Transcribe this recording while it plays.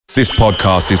This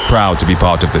podcast is proud to be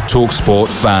part of the TalkSport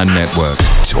Fan Network.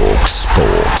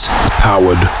 TalkSport.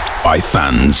 Powered by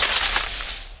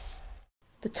fans.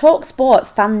 The TalkSport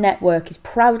Fan Network is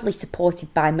proudly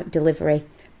supported by McDelivery,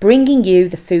 bringing you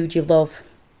the food you love.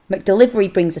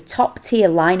 McDelivery brings a top-tier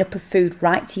lineup of food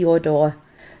right to your door.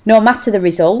 No matter the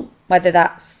result, whether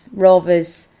that's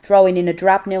Rovers throwing in a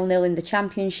drab 0-0 in the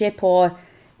Championship or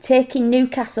taking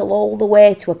Newcastle all the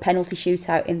way to a penalty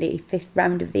shootout in the 5th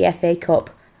round of the FA Cup,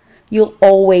 you'll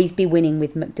always be winning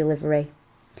with McDelivery.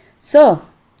 So,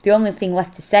 the only thing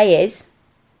left to say is,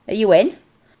 are you in?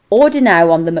 Order now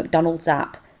on the McDonald's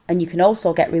app, and you can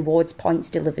also get rewards points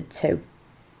delivered too.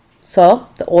 So,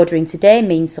 the ordering today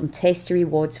means some tasty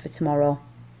rewards for tomorrow.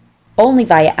 Only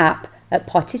via app at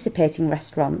participating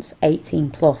restaurants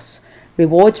 18+.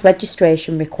 Rewards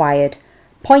registration required.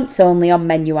 Points only on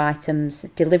menu items.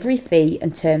 Delivery fee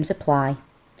and terms apply.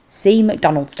 See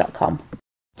mcdonalds.com.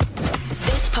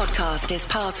 Podcast is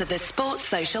part of the Sports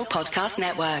Social Podcast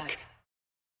Network.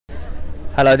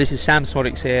 Hello, this is Sam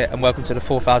Smoddix here, and welcome to the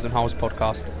 4,000 Holes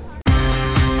podcast.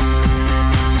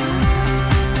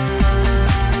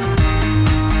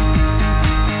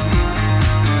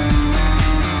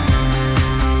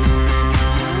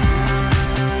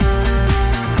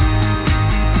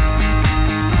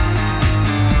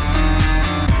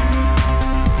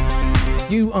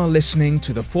 You are listening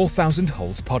to the 4,000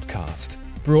 Holes podcast.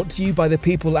 Brought to you by the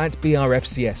people at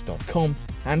brfcs.com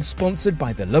and sponsored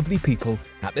by the lovely people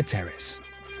at The Terrace.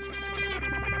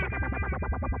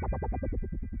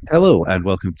 Hello and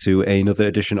welcome to another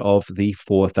edition of the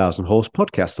 4,000 Holes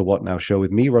podcast, the What Now show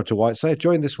with me, Roger Whiteside,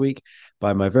 joined this week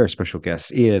by my very special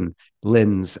guests, Ian,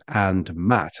 Linz and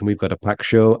Matt. And we've got a packed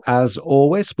show, as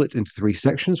always, split into three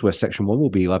sections, where section one will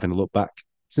be having a look back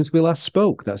since we last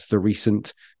spoke. That's the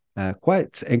recent,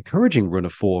 quite encouraging run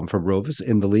of form from Rovers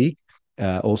in the league.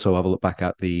 Also have a look back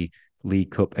at the League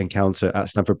Cup encounter at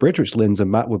Stamford Bridge, which Linz and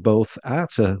Matt were both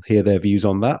at, to hear their views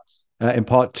on that. In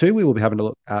part two, we will be having a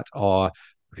look at our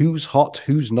Who's Hot,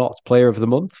 Who's Not Player of the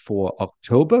Month for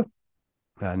October.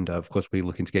 And of course, we're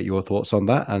looking to get your thoughts on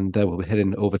that. And we'll be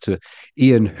heading over to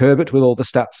Ian Herbert with all the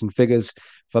stats and figures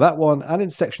for that one. And in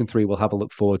section three, we'll have a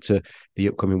look forward to the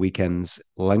upcoming weekend's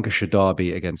Lancashire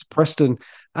Derby against Preston.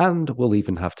 And we'll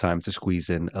even have time to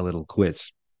squeeze in a little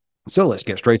quiz. So let's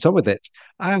get straight on with it.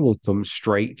 I will come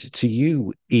straight to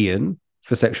you, Ian,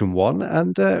 for section one.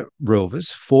 And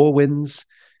Rovers, 3 wins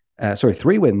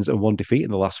and 1 defeat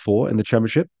in the last 4 in the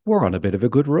Championship. We're on a bit of a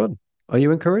good run. Are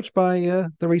you encouraged by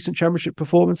the recent Championship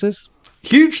performances?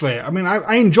 Hugely. I mean,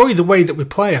 I enjoy the way that we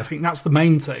play. I think that's the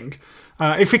main thing.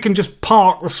 If we can just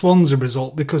park the Swansea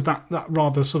result, because that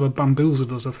rather sort of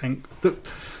bamboozled us, I think.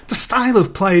 The style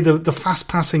of play, the fast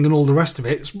passing and all the rest of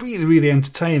it, it's really, really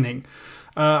entertaining.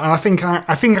 And I think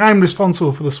I'm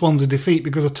responsible for the Swansea defeat,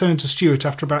 because I turned to Stuart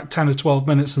after about 10 or 12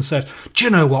 minutes and said, do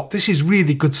you know what? This is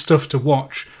really good stuff to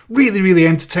watch. Really, really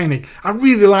entertaining. I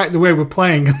really like the way we're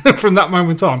playing. From that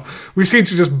moment on, we seem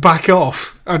to just back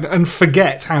off and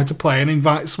forget how to play and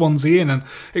invite Swansea in. And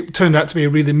it turned out to be a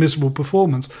really miserable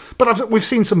performance. But we've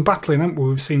seen some battling, haven't we?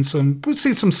 We've seen some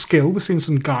skill. We've seen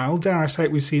some guile. Dare I say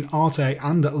it, we've seen Arte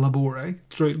and Labore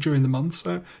during the month.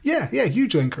 So, yeah,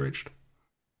 hugely encouraged.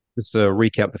 Just to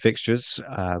recap the fixtures,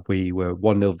 we were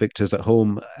 1-0 victors at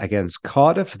home against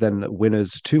Cardiff, then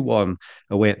winners 2-1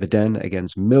 away at the Den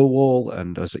against Millwall,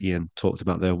 and as Ian talked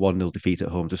about, their 1-0 defeat at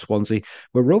home to Swansea,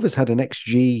 where Rovers had an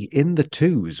XG in the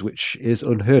 2s, which is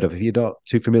unheard of. If you're not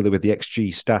too familiar with the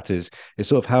XG stat, is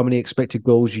sort of how many expected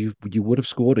goals you would have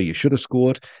scored or you should have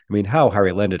scored. I mean, how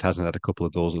Harry Leonard hasn't had a couple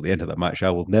of goals at the end of that match, I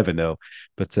will never know.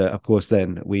 But of course,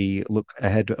 then we look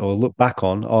back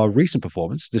on our recent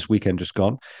performance this weekend just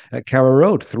gone at Carrow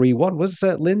Road, 3-1. Was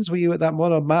Linz, were you at that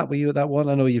one? Or Matt, were you at that one?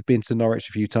 I know you've been to Norwich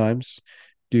a few times.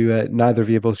 Neither of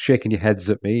you both shaking your heads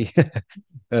at me?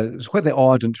 It's quite the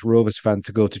ardent Rovers fan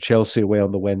to go to Chelsea away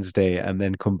on the Wednesday and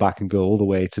then come back and go all the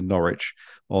way to Norwich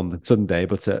on the Sunday.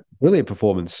 But brilliant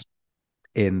performance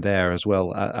in there as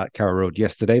well at Carrow Road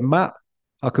yesterday. Matt,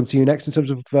 I'll come to you next in terms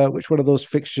of which one of those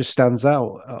fixtures stands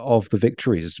out of the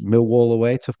victories. Millwall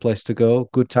away, tough place to go.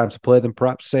 Good time to play them,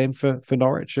 perhaps. Same for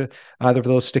Norwich. Either of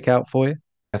those stick out for you?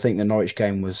 I think the Norwich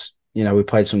game was, we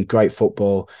played some great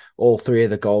football. All 3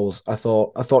 of the goals, I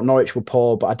thought Norwich were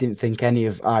poor, but I didn't think any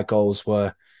of our goals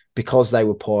were because they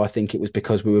were poor. I think it was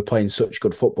because we were playing such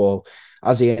good football,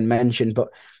 as Ian mentioned. But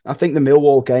I think the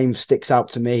Millwall game sticks out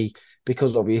to me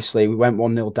because obviously we went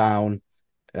 1-0 down.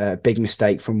 Big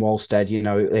mistake from Wallstead.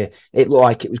 It looked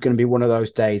like it was going to be one of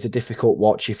those days, a difficult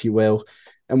watch, if you will.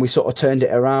 And we sort of turned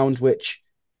it around, which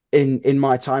in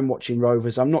my time watching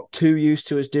Rovers, I'm not too used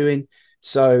to us doing.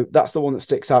 So that's the one that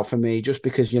sticks out for me, just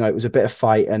because, it was a bit of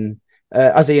fight. And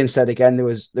as Ian said again, there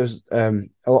was a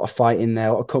lot of fight in there,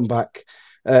 a lot of comeback.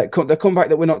 The comeback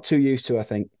that we're not too used to, I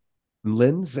think.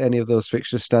 Linz, any of those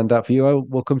fixtures stand out for you?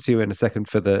 We'll come to you in a second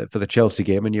for the Chelsea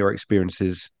game and your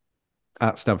experiences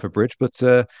at Stamford Bridge. But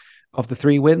of the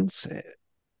 3 wins,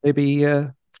 maybe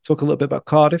talk a little bit about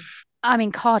Cardiff. I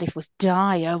mean, Cardiff was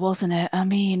dire, wasn't it? I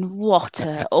mean, what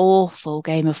an awful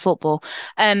game of football.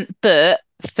 But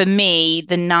for me,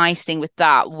 the nice thing with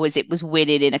that was it was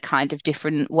winning in a kind of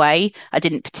different way. I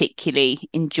didn't particularly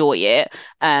enjoy it.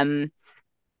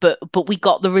 But we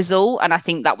got the result, and I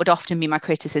think that would often be my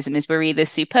criticism: is we're either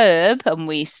superb and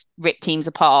we rip teams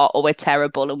apart, or we're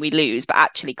terrible and we lose. But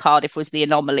actually, Cardiff was the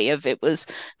anomaly of it was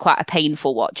quite a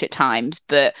painful watch at times.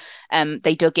 But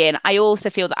they dug in. I also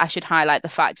feel that I should highlight the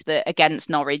fact that against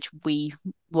Norwich, we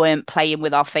weren't playing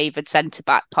with our favoured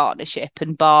centre-back partnership,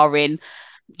 and barring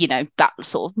that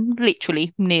sort of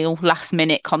literally nil last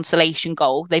minute consolation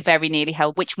goal, they very nearly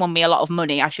held, which won me a lot of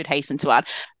money, I should hasten to add.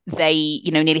 They,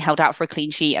 nearly held out for a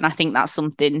clean sheet. And I think that's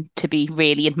something to be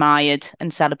really admired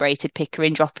and celebrated.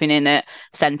 Pickering dropping in at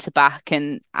centre back.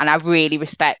 And I really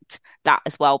respect that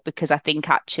as well, because I think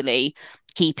actually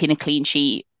keeping a clean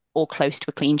sheet or close to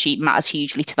a clean sheet matters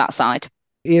hugely to that side.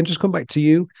 Ian, just come back to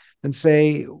you and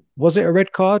say, was it a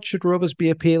red card? Should Rovers be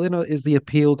appealing, or is the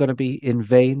appeal going to be in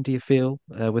vain, do you feel,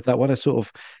 with that one? I sort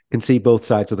of can see both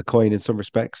sides of the coin in some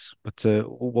respects, but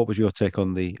what was your take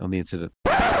on the incident?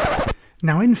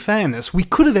 Now, in fairness, we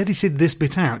could have edited this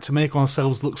bit out to make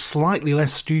ourselves look slightly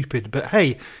less stupid, but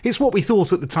hey, it's what we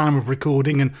thought at the time of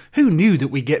recording, and who knew that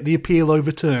we'd get the appeal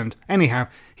overturned? Anyhow,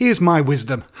 here's my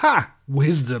wisdom. Ha!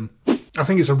 Wisdom. I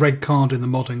think it's a red card in the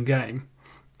modern game.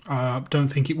 Don't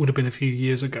think it would have been a few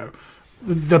years ago.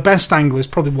 The best angle is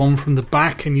probably one from the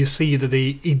back, and you see that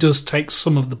he does take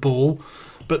some of the ball,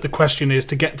 but the question is,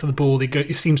 to get to the ball,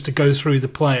 he seems to go through the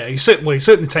player. He certainly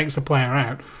takes the player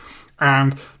out,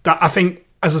 and that, I think,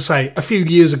 as I say, a few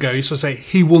years ago, you sort of say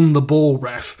he won the ball,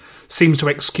 ref, seems to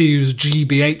excuse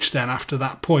GBH then after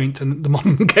that point, and the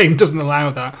modern game doesn't allow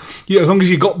that. As long as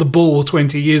you got the ball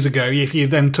 20 years ago, if you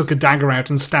then took a dagger out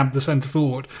and stabbed the centre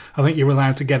forward, I think you're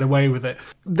allowed to get away with it.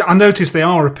 I noticed they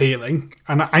are appealing,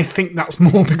 and I think that's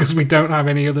more because we don't have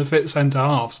any other fit centre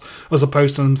halves, as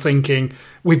opposed to them thinking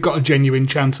we've got a genuine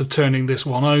chance of turning this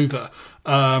one over.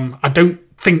 I don't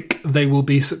think they will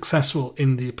be successful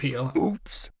in the appeal.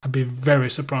 Oops. I'd be very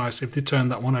surprised if they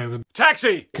turned that one over.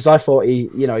 Taxi! Because I thought he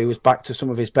was back to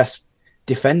some of his best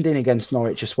defending against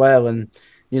Norwich as well, and,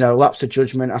 lapse of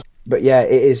judgment. But yeah,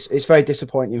 it's very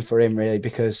disappointing for him, really,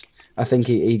 because I think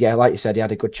he like you said, he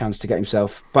had a good chance to get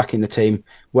himself back in the team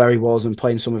where he was and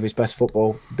playing some of his best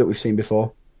football that we've seen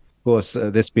before. Of course,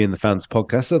 this being the fans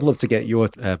podcast, I'd love to get your,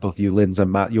 both you, Linz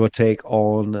and Matt, your take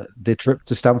on the trip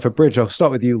to Stamford Bridge. I'll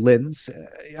start with you, Linz.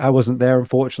 I wasn't there,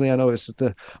 unfortunately. I know it's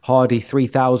the hardy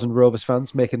 3,000 Rovers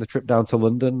fans making the trip down to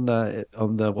London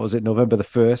on November the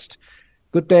 1st.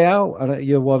 Good day out. And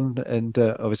you're one, and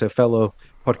obviously a fellow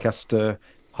podcaster,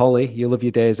 Holly, you love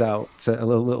your days out, a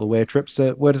little away trips.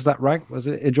 Where does that rank? Was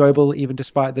it enjoyable even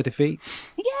despite the defeat?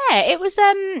 Yeah, it was.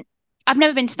 I've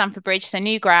never been to Stamford Bridge, so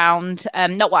new ground,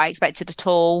 not what I expected at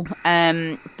all.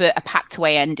 But a packed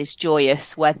away end is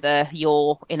joyous, whether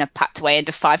you're in a packed away end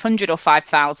of 500 or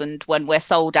 5,000. When we're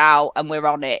sold out and we're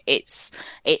on it, it's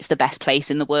the best place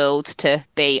in the world to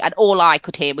be. And all I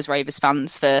could hear was Rovers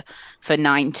fans for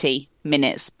 90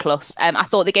 minutes plus. I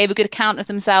thought they gave a good account of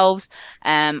themselves.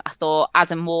 I thought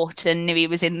Adam Wharton knew he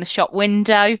was in the shop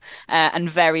window and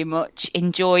very much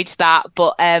enjoyed that.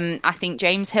 But I think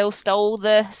James Hill stole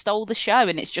the show,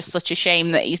 and it's just such a shame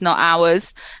that he's not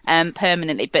ours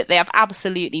permanently. But they have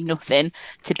absolutely nothing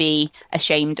to be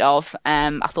ashamed of.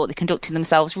 I thought they conducted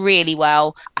themselves really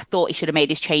well. I thought he should have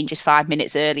made his changes 5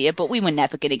 minutes earlier, but we were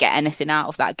never going to get anything out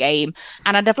of that game.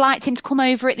 And I'd have liked him to come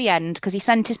over at the end, because he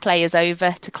sent his players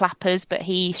over to Clappers, but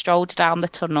he strolled down the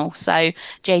tunnel. So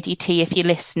JDT, if you're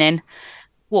listening,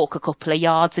 walk a couple of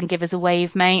yards and give us a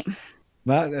wave, mate.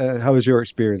 Matt, how was your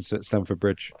experience at Stamford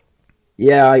Bridge?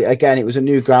 Yeah, again, it was a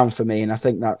new ground for me, and I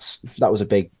think that was a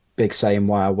big saying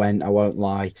why I went. I won't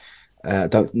lie. I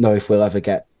don't know if we'll ever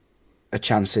get a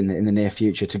chance in the near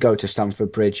future to go to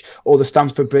Stamford Bridge, or the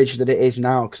Stamford Bridge that it is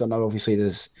now, because I know obviously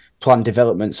there's planned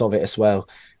developments of it as well.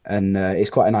 And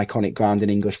it's quite an iconic ground in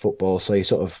English football, so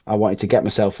I wanted to get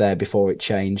myself there before it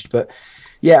changed. But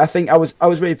yeah, I think I was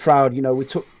really proud. We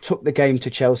took the game to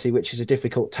Chelsea, which is a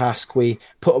difficult task. We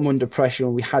put them under pressure,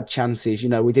 and we had chances.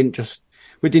 We didn't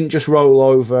just roll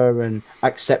over and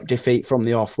accept defeat from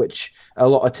the off, which a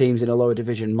lot of teams in a lower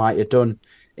division might have done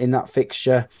in that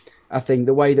fixture. I think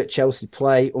the way that Chelsea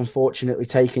play, unfortunately,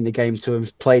 taking the game to them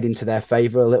played into their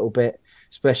favour a little bit,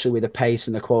 especially with the pace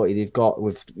and the quality they've got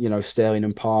with, Sterling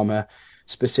and Palmer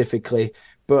specifically.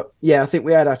 But yeah, I think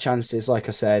we had our chances, like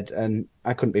I said, and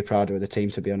I couldn't be prouder of the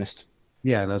team, to be honest.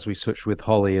 Yeah, and as we touched with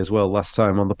Holly as well last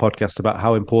time on the podcast about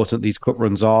how important these cup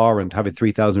runs are, and having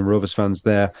 3,000 Rovers fans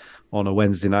there on a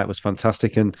Wednesday night was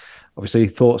fantastic. And obviously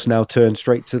thoughts now turn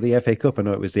straight to the FA Cup. I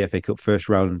know it was the FA Cup first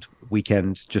round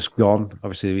weekend just gone.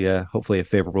 Obviously, hopefully a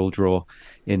favourable draw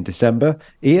in December.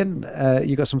 Ian,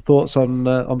 you got some thoughts on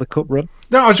the cup run?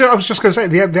 No, I was just going to say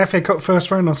the FA Cup first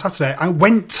round on Saturday. I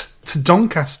went to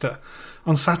Doncaster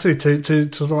on Saturday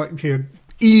to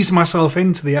ease myself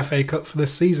into the FA Cup for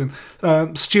this season.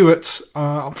 Stuart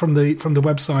from the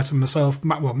website and myself,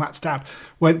 Matt's dad,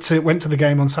 went to the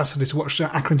game on Saturday to watch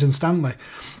Accrington Stanley.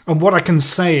 And what I can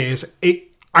say is,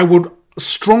 I would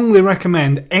strongly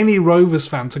recommend any Rovers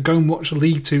fan to go and watch a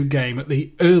League Two game at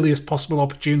the earliest possible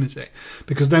opportunity,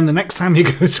 because then the next time you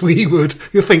go to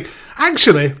Ewood, you'll think,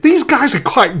 actually, these guys are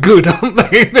quite good, aren't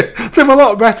they? They're a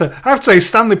lot better. I have to say,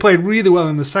 Stanley played really well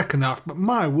in the second half, but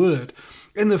my word,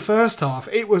 in the first half,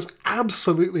 it was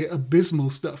absolutely abysmal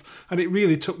stuff, and it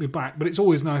really took me back. But it's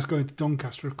always nice going to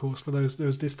Doncaster, of course, for those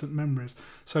distant memories.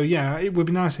 So yeah, it would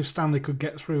be nice if Stanley could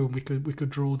get through and we could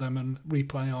draw them and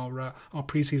replay our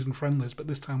pre-season friendlies, but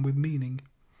this time with meaning.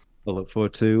 We'll look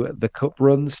forward to the cup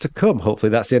runs to come. Hopefully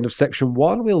that's the end of section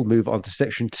 1. We'll move on to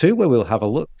section 2, where we'll have a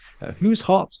look at who's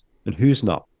hot and who's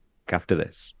not after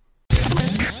this.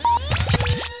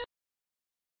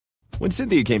 When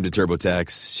Cynthia came to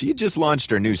TurboTax, she had just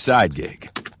launched her new side gig,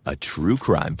 a true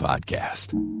crime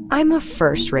podcast. I'm a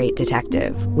first-rate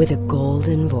detective with a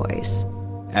golden voice.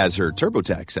 As her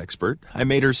TurboTax expert, I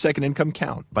made her second income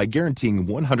count by guaranteeing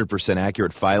 100%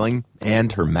 accurate filing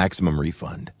and her maximum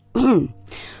refund.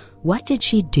 What did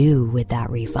she do with that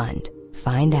refund?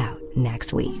 Find out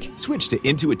next week. Switch to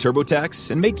Intuit TurboTax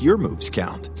and make your moves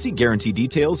count. See guarantee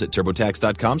details at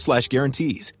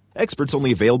TurboTax.com/guarantees. Experts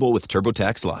only available with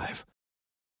TurboTax Live.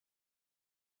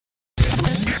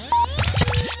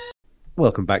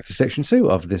 Welcome back to section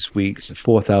 2 of this week's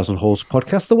 4,000 Holes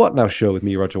podcast, the What Now Show, with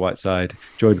me, Roger Whiteside,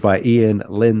 joined by Ian,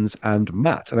 Linz and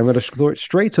Matt. And I'm going to throw it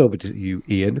straight over to you,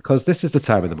 Ian, because this is the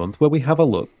time of the month where we have a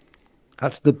look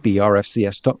at the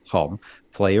brfcs.com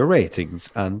player ratings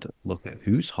and look at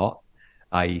who's hot,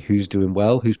 i.e. who's doing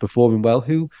well, who's performing well,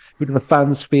 who do the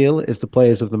fans feel is the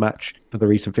players of the match for the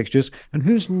recent fixtures, and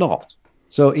who's not.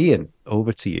 So, Ian,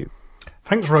 over to you.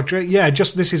 Thanks, Roger. Yeah,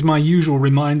 this is my usual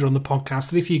reminder on the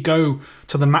podcast that if you go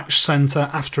to the Match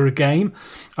Centre after a game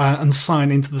and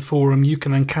sign into the forum, you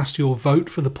can then cast your vote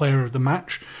for the player of the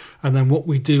match. And then what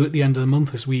we do at the end of the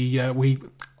month is we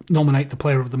nominate the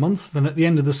player of the month. Then at the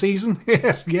end of the season,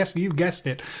 yes, you guessed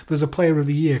it, there's a player of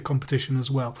the year competition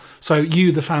as well. So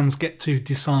you, the fans, get to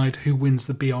decide who wins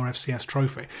the BRFCS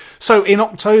trophy. So in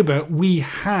October, we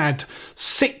had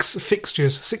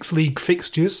 6 league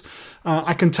fixtures.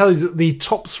 I can tell you that the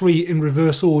top 3 in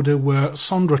reverse order were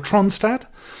Sondre Tronstad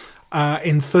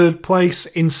in third place.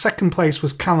 In second place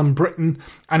was Callum Britton.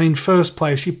 And in first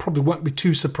place, you probably won't be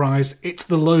too surprised, it's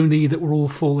the loanee that we're all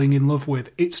falling in love with.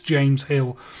 It's James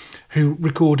Hill, who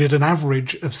recorded an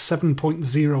average of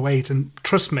 7.08. And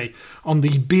trust me, on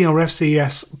the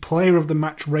BRFCS Player of the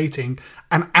Match rating,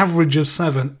 an average of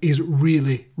 7 is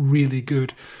really, really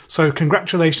good. So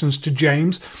congratulations to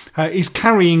James. He's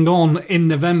carrying on in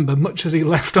November, much as he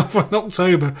left off in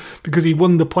October, because he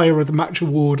won the Player of the Match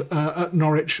award at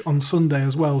Norwich on Sunday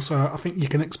as well. So I think you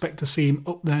can expect to see him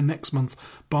up there next month,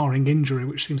 barring injury,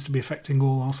 which seems to be affecting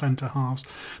all our centre halves.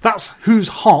 That's who's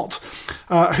hot.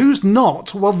 Who's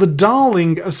not? Well, the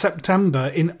darling of September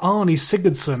in Arnie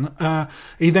Sigurdsson.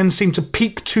 He then seemed to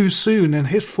peak too soon and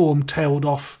his form tailed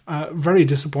off very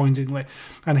disappointingly,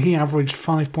 and he averaged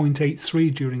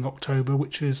 5.83 during October,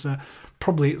 which is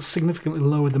probably significantly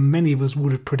lower than many of us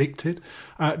would have predicted.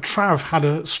 Trav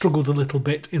had struggled a little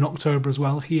bit in October as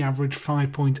well. He averaged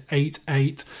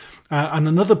 5.88. And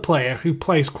another player who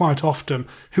plays quite often,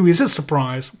 who is a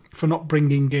surprise for not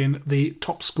bringing in the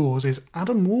top scores, is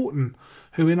Adam Wharton,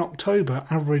 who in October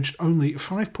averaged only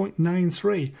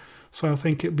 5.93. So I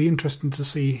think it'd be interesting to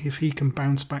see if he can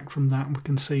bounce back from that, and we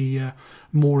can see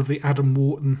more of the Adam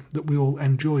Wharton that we all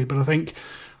enjoy. But I think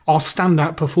our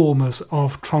standout performers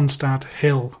of Tronstad,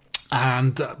 Hill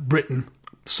and Britton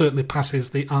certainly passes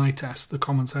the eye test, the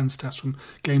common sense test from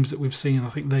games that we've seen. I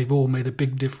think they've all made a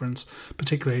big difference,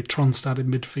 particularly Tronstad in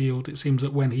midfield. It seems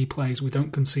that when he plays, we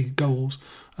don't concede goals,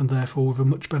 and therefore we have a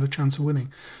much better chance of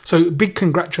winning. So big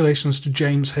congratulations to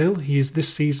James Hill. He is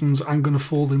this season's I'm Going to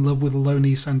Fall in Love with a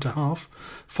Loanee centre-half,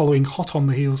 following hot on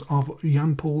the heels of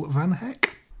Jan-Paul van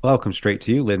Heck. Well, I'll come straight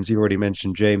to you, Lindsay. You already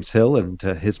mentioned James Hill and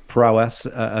his prowess,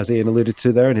 as Ian alluded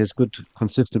to there, and his good,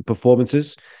 consistent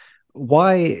performances.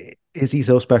 Why is he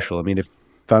so special? I mean, if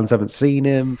fans haven't seen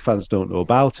him, fans don't know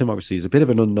about him. Obviously, he's a bit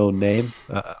of an unknown name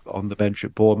on the bench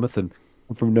at Bournemouth and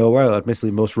from nowhere.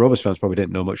 Admittedly, most Rovers fans probably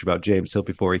didn't know much about James Hill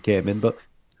before he came in, but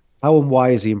how and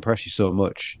why has he impressed you so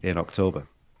much in October?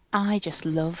 I just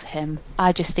love him.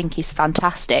 I just think he's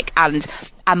fantastic. And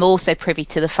I'm also privy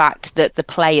to the fact that the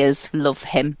players love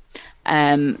him.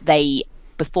 They,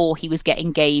 before he was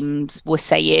getting games, were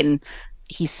saying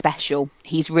he's special.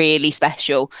 He's really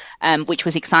special, which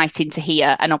was exciting to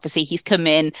hear. And obviously he's come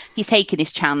in, he's taken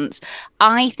his chance.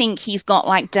 I think he's got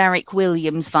like Derek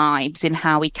Williams vibes in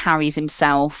how he carries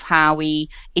himself, how he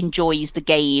enjoys the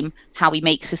game, how he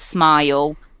makes us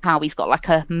smile, how he's got like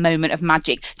a moment of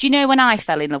magic. Do you know when I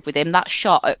fell in love with him? That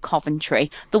shot at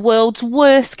Coventry, the world's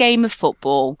worst game of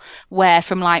football, where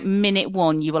from like minute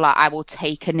one you were like, I will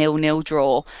take a 0-0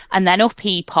 draw. And then up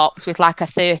he pops with like a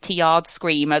 30-yard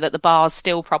screamer that the bar's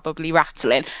still probably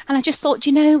rattling. And I just thought,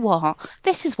 do you know what?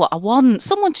 This is what I want.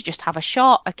 Someone to just have a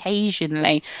shot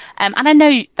occasionally. And I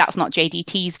know that's not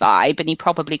JDT's vibe, and he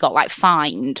probably got like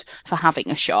fined for having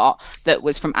a shot that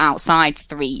was from outside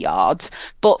 3 yards.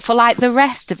 But for like the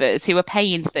rest of us who were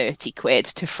paying 30 quid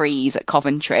to freeze at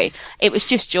Coventry, it was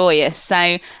just joyous.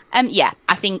 So yeah,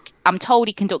 I think I'm told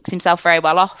he conducts himself very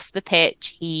well off the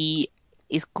pitch. He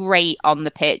is great on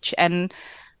the pitch, and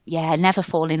yeah, never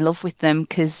fall in love with them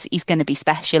because he's going to be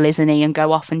special, isn't he, and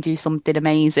go off and do something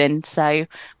amazing. So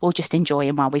we'll just enjoy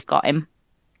him while we've got him.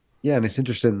 Yeah, and it's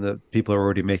interesting that people are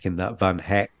already making that Van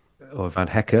Hecke,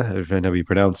 however you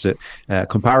pronounce it,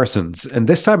 comparisons. And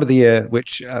this time of the year,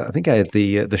 which I think I had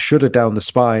the shudder down the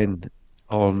spine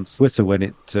on Twitter when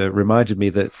it reminded me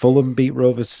that Fulham beat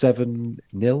Rovers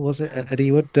 7-0, was it, at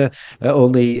Ewood?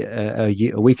 Only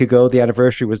a week ago, the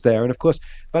anniversary was there. And of course,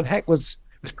 Van Hecke was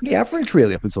pretty average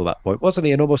really up until that point, wasn't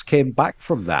he? And almost came back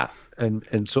from that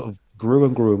and sort of grew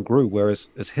and grew and grew, whereas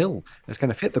as Hill has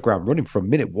kind of hit the ground running from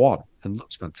minute one and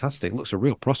looks fantastic, looks a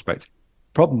real prospect.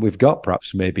 Problem we've got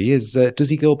perhaps maybe is, does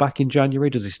he go back in January?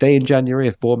 Does he stay in January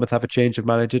if Bournemouth have a change of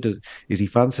manager? Is he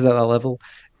fancied at that level?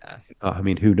 I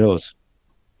mean, who knows?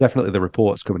 Definitely the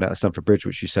reports coming out of Stamford Bridge,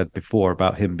 which you said before,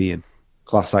 about him being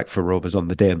class act for Rovers on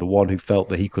the day and the one who felt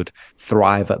that he could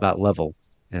thrive at that level.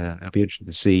 It'll be interesting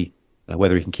to see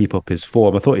whether he can keep up his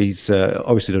form. I thought he's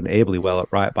obviously done ably well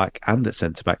at right back and at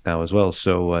centre back now as well,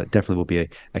 so definitely will be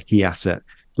a key asset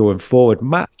going forward.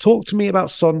 Matt, talk to me about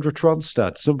Sondre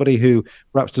Tronstad, somebody who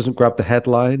perhaps doesn't grab the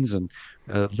headlines and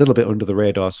a little bit under the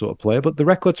radar sort of player, but the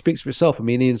record speaks for itself. I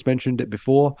mean, Ian's mentioned it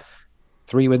before.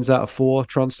 3 wins out of 4,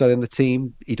 Tronstad in the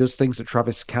team. He does things that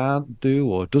Travis can't do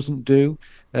or doesn't do.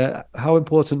 How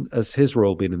important has his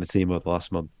role been in the team over the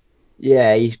last month?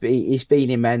 Yeah, he's been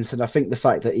immense, and I think the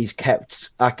fact that he's kept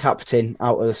our captain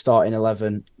out of the starting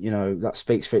 11, that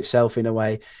speaks for itself in a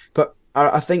way. But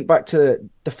I think back to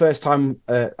the first time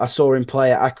I saw him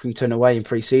play at Accrington away in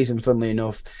pre-season, funnily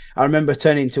enough. I remember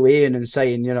turning to Ian and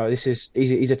saying,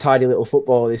 he's a tidy little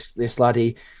footballer, this lad.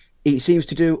 He seems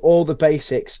to do all the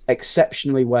basics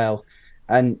exceptionally well,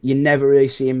 and you never really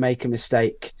see him make a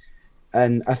mistake.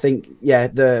 And I think,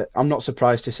 I'm not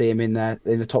surprised to see him in there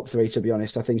in the top 3, to be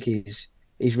honest. I think he's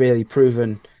really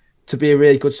proven to be a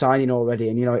really good signing already.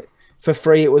 And, for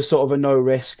free, it was sort of a no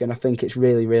risk, and I think it's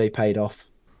really, really paid off.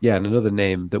 Yeah, and another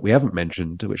name that we haven't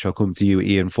mentioned, which I'll come to you,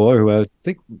 Ian, for, who I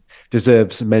think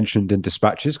deserves mentioned in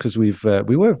dispatches because we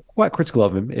were quite critical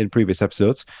of him in previous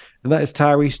episodes, and that is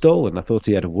Tyrese Dolan. I thought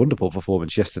he had a wonderful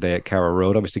performance yesterday at Carrow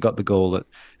Road. Obviously got the goal at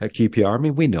QPR. I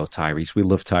mean, we know Tyrese. We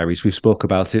love Tyrese. We've spoke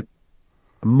about it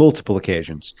on multiple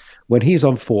occasions. When he's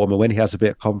on form and when he has a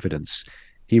bit of confidence,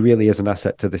 he really is an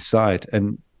asset to this side,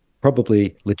 and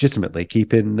probably legitimately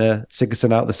keeping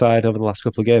Sigurdsson out of the side over the last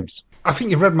couple of games. I think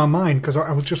you read my mind, because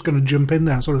I was just going to jump in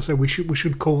there and sort of say we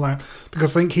should call out,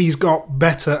 because I think he's got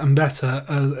better and better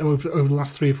over the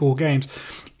last 3 or 4 games.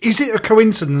 Is it a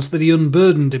coincidence that he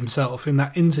unburdened himself in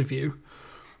that interview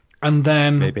and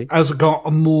then Maybe. has got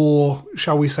a more,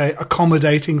 shall we say,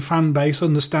 accommodating fan base,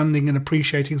 understanding and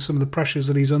appreciating some of the pressures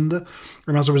that he's under,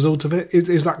 and as a result of it,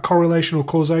 is that correlation or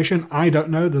causation? I don't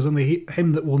know. There's only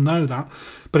him that will know that.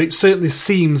 But it certainly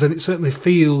seems and it certainly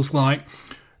feels like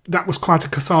that was quite a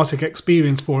cathartic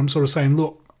experience for him, sort of saying,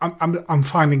 look, I'm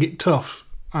finding it tough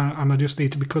and I just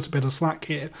need to be cut a bit of slack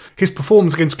here. His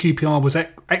performance against QPR was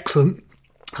excellent.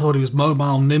 I thought he was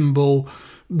mobile, nimble,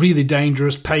 really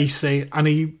dangerous, pacey, and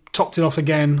he topped it off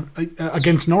again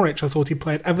against Norwich. I thought he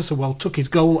played ever so well, took his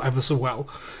goal ever so well.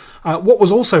 What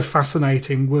was also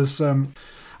fascinating was I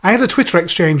had a Twitter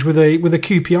exchange with a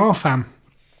QPR fan,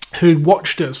 who'd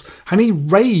watched us, and he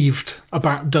raved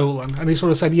about Dolan, and he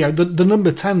sort of said, the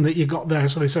number 10 that you got there,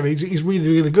 so he said, he's really,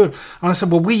 really good. And I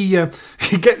said, well, he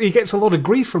gets a lot of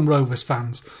grief from Rovers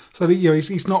fans, so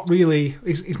he's not really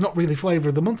flavour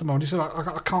of the month at the moment. He said,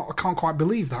 I can't quite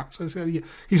believe that. So he said,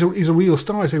 he's a real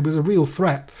star. He said, he was a real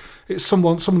threat. It's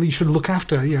somebody you should look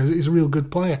after. He's a real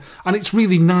good player, and it's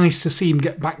really nice to see him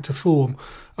get back to form.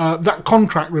 That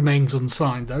contract remains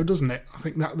unsigned, though, doesn't it? I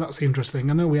think that's the interesting.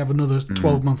 I know we have another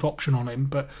 12-month option on him,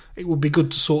 but it would be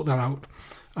good to sort that out.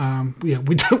 We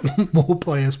don't want more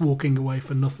players walking away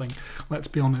for nothing. Let's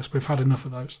be honest, we've had enough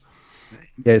of those.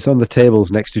 Yeah, it's on the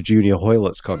tables next to Junior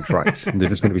Hoylett's contract, and they're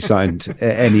just going to be signed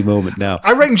at any moment now.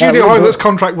 I reckon Junior Hoylett's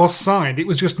contract was signed. It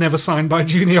was just never signed by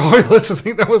Junior Hoylett. I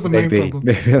think that was the main problem.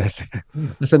 Maybe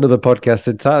that's another podcast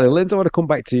entirely. Linz, I want to come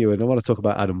back to you, and I want to talk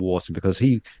about Adam Wharton, because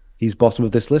he's bottom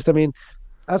of this list. I mean,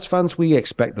 as fans, we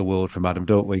expect the world from Adam,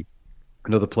 don't we?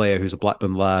 Another player who's a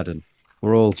Blackburn lad, and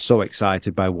we're all so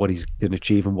excited by what he's going to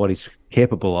achieve and what he's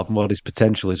capable of and what his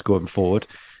potential is going forward.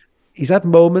 He's had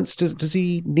moments. Does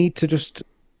he need to just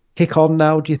kick on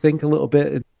now, do you think, a little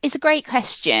bit? It's a great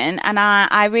question, and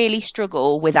I really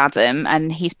struggle with Adam,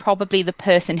 and he's probably the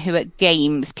person who at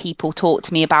games people talk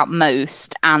to me about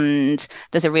most, and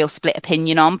there's a real split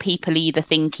opinion on. People either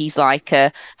think he's like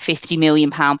a £50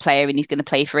 million player and he's going to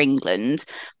play for England,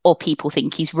 or people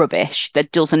think he's rubbish. There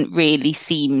doesn't really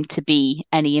seem to be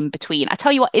any in between. I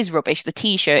tell you what is rubbish, the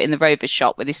T-shirt in the Rovers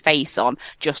shop with his face on,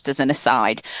 just as an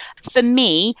aside. For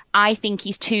me, I think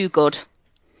he's too good.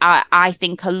 I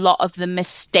think a lot of the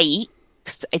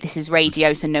mistakes, this is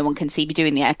radio, so no one can see me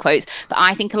doing the air quotes, but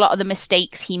I think a lot of the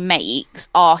mistakes he makes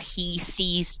are he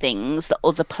sees things that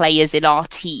other players in our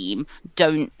team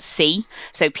don't see.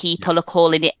 So people are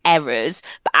calling it errors,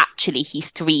 but actually he's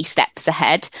 3 steps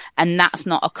ahead. And that's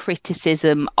not a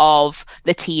criticism of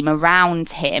the team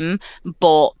around him,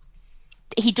 but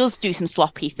he does do some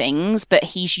sloppy things, but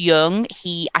he's young.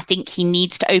 I think he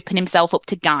needs to open himself up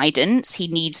to guidance. He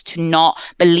needs to not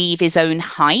believe his own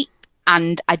hype.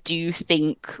 And I do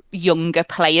think younger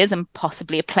players, and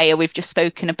possibly a player we've just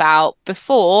spoken about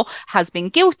before, has been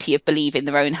guilty of believing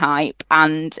their own hype.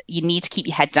 And you need to keep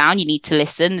your head down. You need to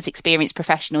listen. There's experienced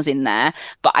professionals in there.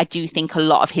 But I do think a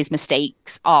lot of his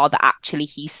mistakes are that actually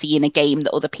he's seeing a game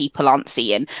that other people aren't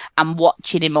seeing. And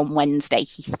watching him on Wednesday,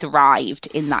 he thrived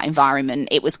in that environment.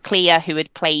 It was clear who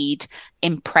had played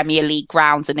in Premier League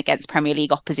grounds and against Premier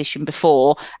League opposition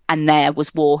before, and there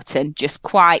was Wharton, just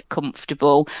quite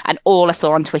comfortable. And all I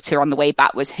saw on Twitter on the way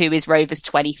back was, who is Rovers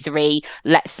 23?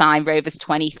 Let's sign Rovers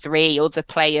 23, other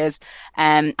players.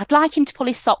 I'd like him to pull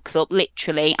his socks up,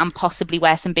 literally, and possibly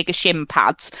wear some bigger shin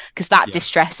pads, because that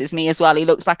distresses me as well. He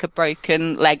looks like a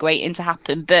broken leg waiting to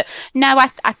happen. But no,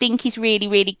 I think he's really,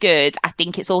 really good. I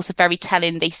think it's also very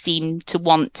telling they seem to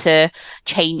want to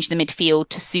change the midfield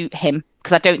to suit him,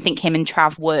 because I don't think him and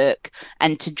Trav work,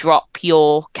 and to drop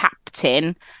your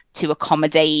captain to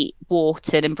accommodate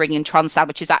Wharton and bring in Tronstad,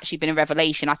 which has actually been a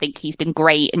revelation. I think he's been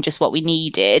great and just what we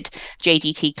needed.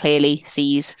 JDT clearly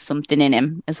sees something in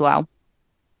him as well.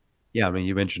 Yeah, I mean,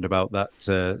 you mentioned about that,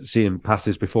 seeing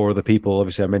passes before other people.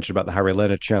 Obviously, I mentioned about the Harry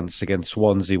Leonard chance against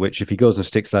Swansea, which if he goes and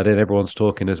sticks that in, everyone's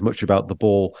talking as much about the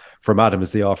ball from Adam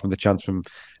as they are from the chance from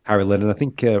Harry Leonard. I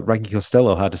think Ranky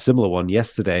Costello had a similar one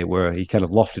yesterday where he kind of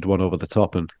lofted one over the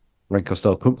top and Ranky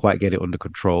Costello couldn't quite get it under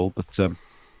control. But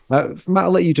Matt,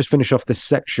 I'll let you just finish off this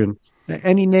section.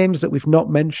 Any names that we've not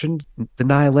mentioned? The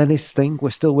Niall Ennis thing, we're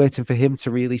still waiting for him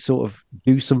to really sort of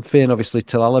do something. Obviously,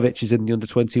 Tilalovic is in the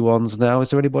under-21s now.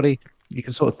 Is there anybody you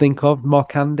can sort of think of?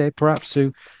 Markande, perhaps,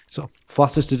 who sort of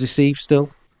flatters to deceive still?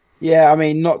 Yeah, I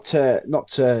mean, not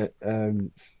to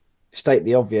state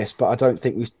the obvious, but I don't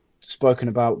think we've spoken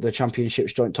about the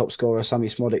Championship's joint top scorer, Sammy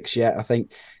Smodics, yet. I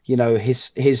think,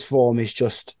 his form is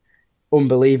just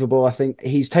unbelievable. I think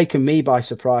he's taken me by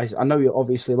surprise. I know,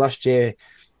 obviously, last year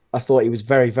I thought he was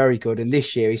very, very good. And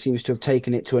this year he seems to have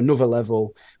taken it to another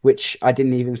level, which I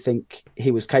didn't even think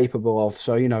he was capable of.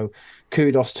 So,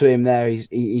 kudos to him there.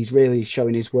 He's really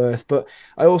showing his worth. But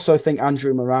I also think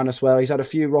Andrew Moran as well. He's had a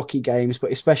few rocky games,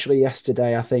 but especially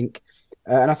yesterday, I think.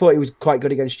 And I thought he was quite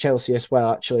good against Chelsea as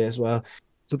well.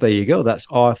 So there you go. That's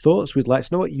our thoughts. We'd like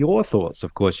to know what your thoughts.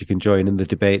 Of course, you can join in the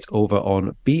debate over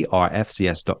on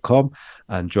brfcs.com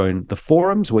and join the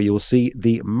forums where you'll see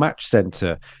the Match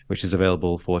Centre, which is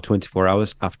available for 24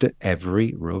 hours after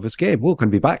every Rovers game. We're going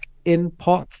to be back in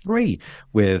part 3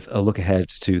 with a look ahead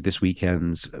to this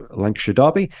weekend's Lancashire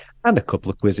Derby and a couple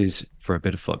of quizzes for a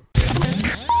bit of fun.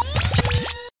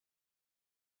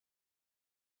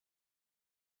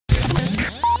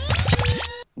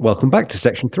 Welcome back to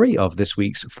section 3 of this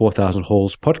week's 4,000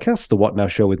 Halls podcast, the What Now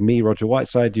show with me, Roger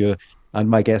Whiteside, your and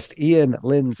my guest Ian,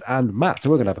 Linz, and Matt.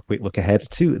 We're going to have a quick look ahead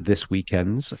to this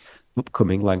weekend's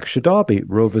upcoming Lancashire derby,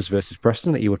 Rovers versus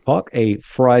Preston at Ewood Park, a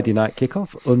Friday night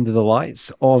kickoff under the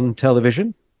lights on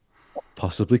television. What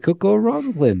possibly could go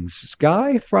wrong, Linz?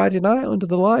 Sky, Friday night under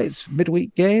the lights,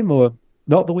 midweek game, or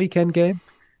not the weekend game?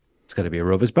 It's going to be a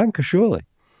Rovers banker, surely.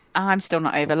 I'm still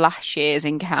not over last year's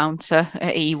encounter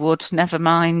at Ewood, never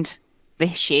mind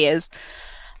this year's.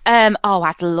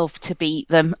 I'd love to beat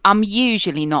them. I'm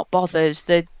usually not bothered.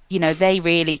 They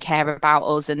really care about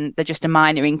us, and they're just a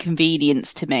minor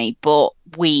inconvenience to me. But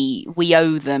we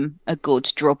owe them a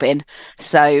good drubbing.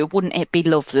 So wouldn't it be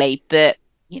lovely? But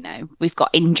we've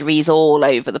got injuries all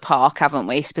over the park, haven't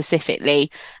we? Specifically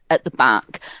at the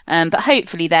back. But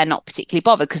hopefully they're not particularly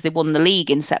bothered because they won the league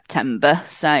in September.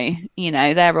 So,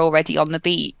 they're already on the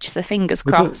beach. So fingers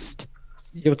crossed.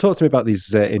 Talk to me about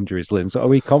these injuries, Lynn. So are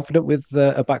we confident with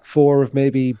a back four of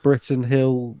maybe Britton,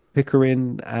 Hill,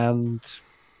 Pickering and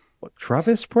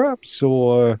Travis, perhaps?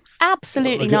 Or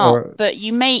absolutely not. But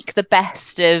you make the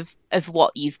best of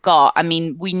what you've got. I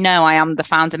mean, we know I am the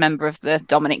founder member of the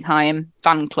Dominic Hyam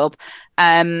fan club.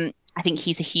 I think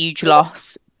he's a huge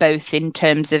loss, both in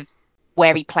terms of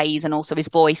where he plays and also his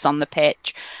voice on the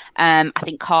pitch. I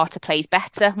think Carter plays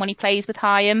better when he plays with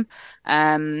Hyam.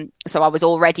 So I was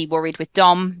already worried with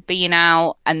Dom being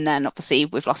out, and then obviously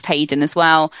we've lost Hayden as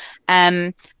well.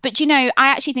 But I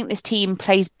actually think this team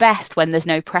plays best when there's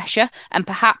no pressure, and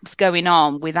perhaps going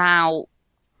on without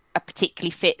a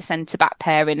particularly fit centre-back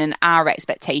pairing and our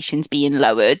expectations being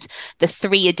lowered, the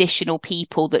 3 additional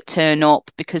people that turn up,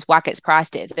 because Waggett's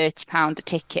priced it at £30 a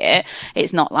ticket,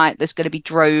 it's not like there's going to be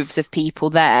droves of people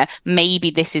there.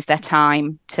 Maybe this is their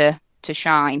time to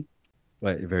shine.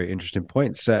 Right, very interesting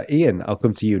points. Ian, I'll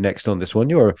come to you next on this one.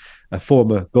 You're a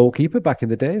former goalkeeper back in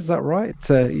the day, is that right?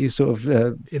 You sort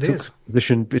of took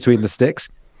position between the sticks.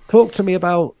 Talk to me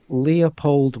about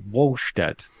Leopold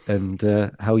Wolstead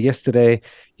and how yesterday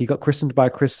he got christened by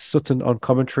Chris Sutton on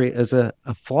commentary as a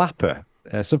flapper,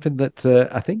 something that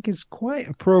I think is quite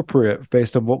appropriate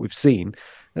based on what we've seen.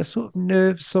 Sort of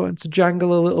nerves starting to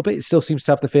jangle a little bit. It still seems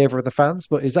to have the favour of the fans,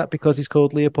 but is that because he's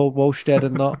called Leopold Wolstead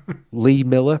and not Lee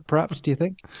Miller, perhaps, do you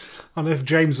think? I know if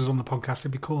James was on the podcast,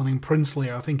 he'd be calling him Prince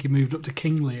Leo. I think he moved up to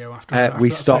King Leo after we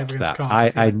stopped that.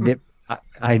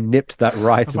 I nipped that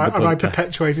right in the bud. Have I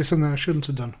perpetuated something I shouldn't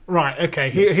have done? Right, okay.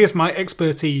 Here's my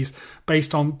expertise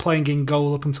based on playing in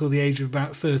goal up until the age of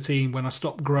about 13 when I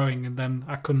stopped growing, and then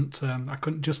I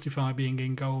couldn't justify being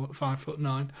in goal at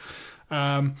 5'9".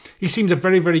 He seems a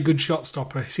very, very good shot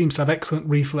stopper. He seems to have excellent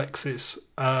reflexes.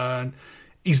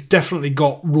 He's definitely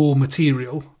got raw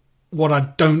material. What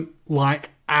I don't like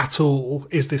at all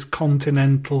is this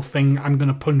continental thing, I'm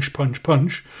going to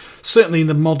punch. Certainly in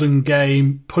the modern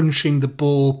game, punching the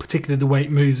ball, particularly the way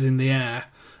it moves in the air,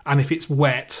 and if it's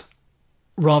wet,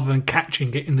 rather than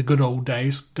catching it in the good old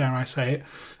days, dare I say it,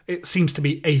 it seems to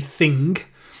be a thing.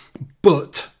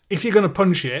 But if you're going to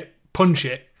punch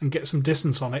it and get some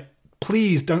distance on it,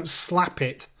 please don't slap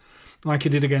it like he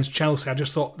did against Chelsea. I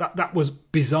just thought that was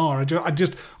bizarre.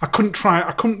 I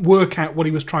couldn't work out what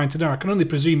he was trying to do. I can only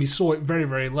presume he saw it very,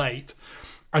 very late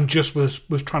and just was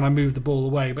trying to move the ball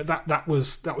away. But that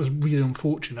was really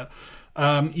unfortunate.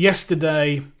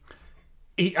 Yesterday,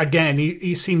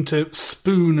 he seemed to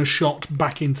spoon a shot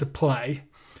back into play.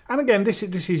 And again, this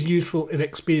is youthful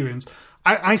inexperience.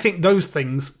 I think those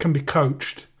things can be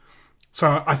coached.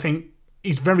 So I think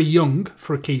he's very young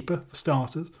for a keeper, for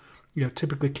starters.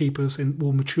 Typically keepers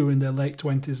will mature in their late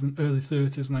 20s and early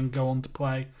 30s and then go on to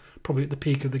play probably at the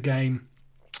peak of the game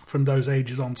from those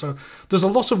ages on. So there's a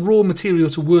lot of raw material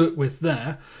to work with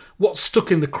there. What stuck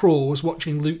in the craw was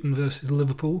watching Luton versus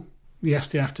Liverpool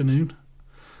yesterday afternoon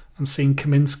and seeing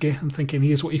Kaminsky and thinking,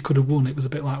 here's what he could have won. It was a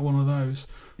bit like one of those.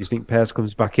 You think Pears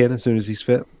comes back in as soon as he's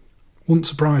fit? Wouldn't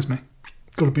surprise me.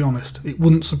 Got to be honest. It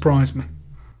wouldn't surprise me.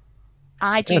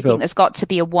 I do think there's got to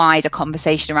be a wider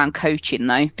conversation around coaching,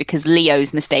 though, because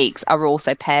Leo's mistakes are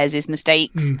also Pears'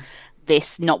 mistakes.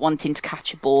 This not wanting to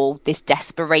catch a ball, this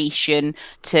desperation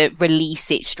to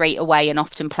release it straight away and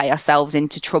often play ourselves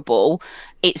into trouble.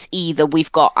 It's either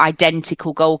we've got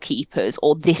identical goalkeepers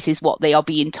or this is what they are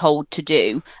being told to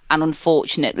do. And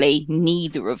unfortunately,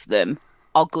 neither of them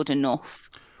are good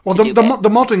enough. Well, the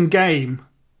modern game,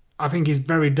 I think, is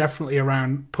very definitely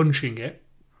around punching it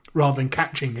rather than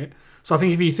catching it. So I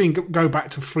think if you go back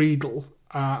to Friedel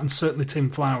and certainly Tim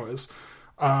Flowers,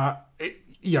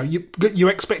 you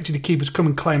expected the keepers to come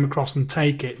and claim across and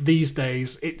take it. These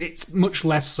days, it's much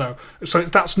less so. So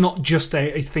that's not just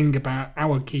a thing about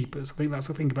our keepers. I think that's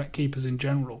a thing about keepers in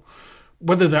general.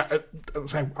 whether that,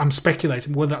 I'm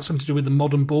speculating, whether that's something to do with the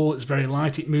modern ball. It's very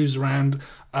light, it moves around.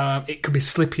 It could be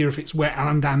slippier if it's wet,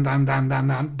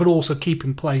 but also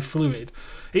keeping play fluid.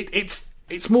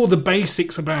 It's more the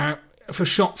basics about, for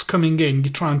shots coming in, you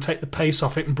try and take the pace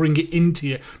off it and bring it into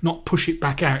you, not push it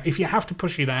back out. If you have to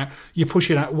push it out, you push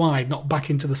it out wide, not back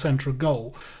into the centre of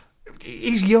goal.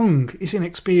 He's young, he's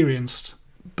inexperienced,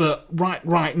 but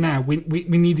right now we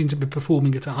need him to be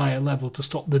performing at a higher level to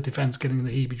stop the defence getting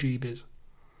the heebie-jeebies.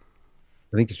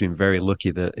 I think he's been very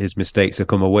lucky that his mistakes have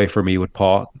come away from Ewood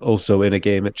Park. Also in a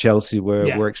game at Chelsea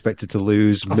where we're expected to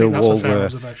lose, Millwall where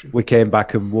we came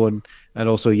back and won, and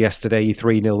also yesterday he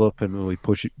 3-0 up and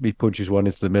he punches one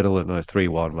into the middle and it's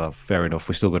 3-1. Well, fair enough,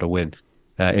 we still got to win.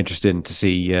 Interesting to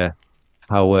see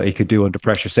how he could do under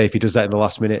pressure. Say if he does that in the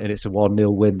last minute and it's a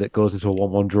 1-0 win that goes into a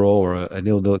 1-1 draw, or a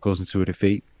 0-0 that goes into a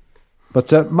defeat.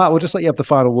 But Matt, we'll just let you have the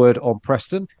final word on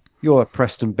Preston. You're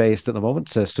Preston-based at the moment,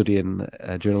 studying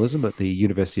journalism at the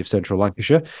University of Central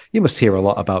Lancashire. You must hear a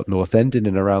lot about North End in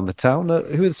and around the town.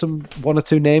 Who are some one or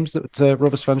two names that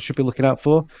Rovers fans should be looking out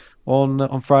for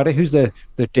on Friday? Who's the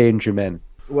danger men?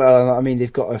 Well, I mean,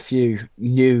 they've got a few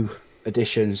new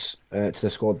additions to the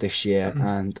squad this year,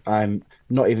 and I'm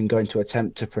not even going to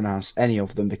attempt to pronounce any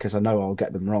of them because I know I'll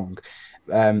get them wrong.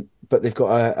 But they've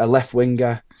got a left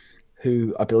winger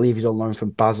who I believe is on loan from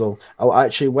Basel. I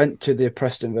actually went to the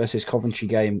Preston versus Coventry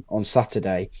game on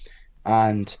Saturday,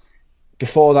 and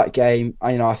before that game,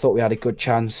 I thought we had a good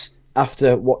chance.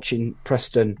 After watching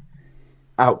Preston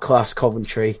outclass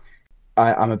Coventry,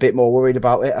 I'm a bit more worried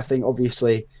about it. I think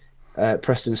obviously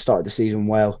Preston started the season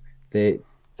well.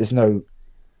 There's no,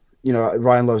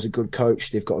 Ryan Lowe's a good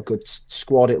coach. They've got a good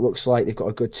squad, it looks like. They've got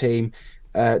a good team.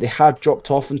 They had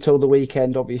dropped off until the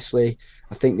weekend, obviously.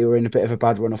 I think they were in a bit of a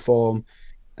bad run of form.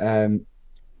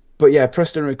 But yeah,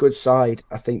 Preston are a good side.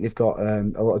 I think they've got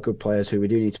a lot of good players who we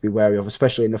do need to be wary of,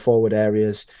 especially in the forward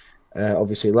areas.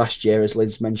 Obviously, last year, as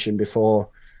Liz mentioned before,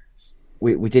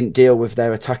 we didn't deal with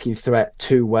their attacking threat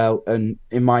too well. And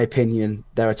in my opinion,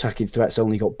 their attacking threats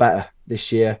only got better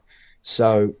this year.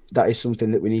 So that is something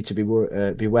that we need to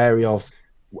be wary of.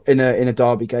 In a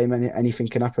derby game, anything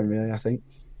can happen, really, I think.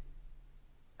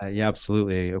 Yeah,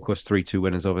 absolutely. Of course, 3-2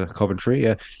 winners over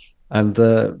Coventry. And,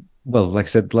 well, like I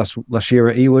said, last year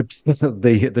at Ewood,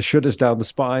 the shudders down the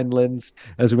spine, Linz,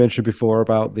 as we mentioned before,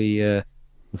 about the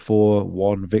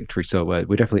 4-1 victory. So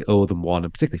we definitely owe them one,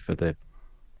 and particularly for the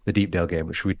Deepdale game,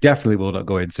 which we definitely will not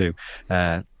go into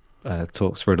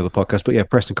talks for another podcast. But yeah,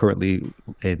 Preston currently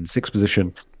in 6th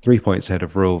position, 3 points ahead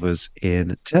of Rovers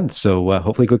in 10th. So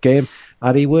hopefully a good game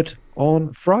at Ewood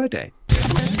on Friday.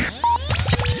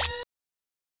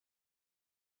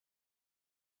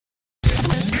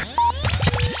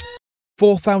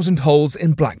 "4,000 Holes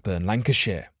in Blackburn,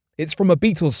 Lancashire." It's from a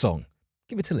Beatles song.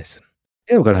 Give it a listen.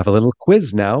 Yeah, we're going to have a little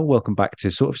quiz now. Welcome back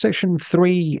to sort of section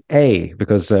 3A,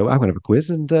 because I'm going to have a quiz.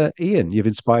 And Ian, you've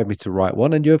inspired me to write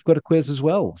one, and you've got a quiz as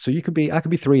well. So I can be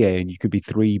 3A and you could be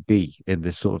 3B in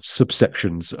this sort of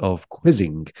subsections of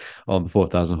quizzing on the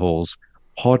 4,000 Holes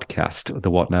podcast,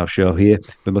 the What Now show here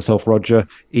with myself, Roger,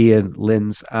 Ian,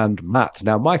 Linz, and Matt.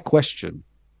 Now, my question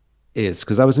is,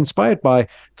 because I was inspired by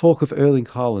talk of Erling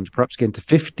Haaland perhaps getting to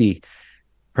 50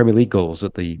 Premier League goals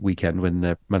at the weekend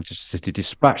when Manchester City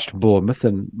dispatched Bournemouth,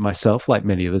 and myself, like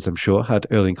many others, I'm sure, had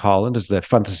Erling Haaland as their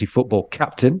fantasy football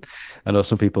captain. I know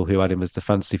some people who had him as the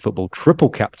fantasy football triple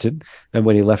captain, and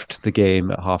when he left the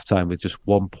game at half-time with just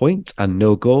 1 point and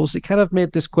no goals, it kind of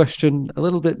made this question a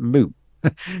little bit moot.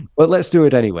 But let's do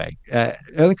it anyway.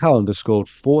 Erling Haaland has scored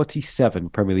 47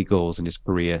 Premier League goals in his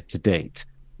career to date.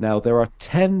 Now, there are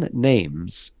 10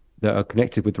 names that are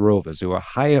connected with Rovers who are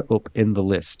higher up in the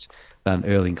list than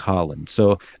Erling Haaland.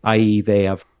 So, i.e., they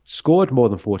have scored more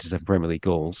than 47 Premier League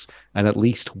goals, and at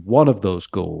least one of those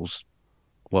goals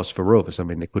was for Rovers. I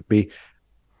mean, it could be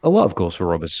a lot of goals for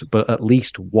Rovers, but at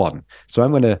least one. So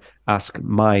I'm going to ask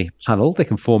my panel. They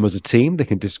can form as a team. They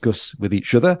can discuss with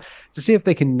each other to see if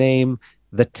they can name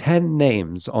the 10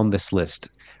 names on this list.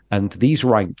 And these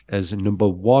rank as number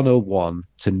 101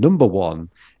 to number 1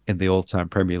 in the all-time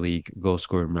Premier League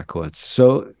goal-scoring records.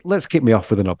 So let's kick me off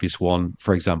with an obvious one.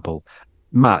 For example,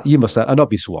 Matt, you must have an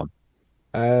obvious one.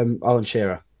 Alan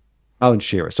Shearer. Alan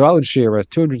Shearer. So Alan Shearer,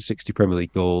 260 Premier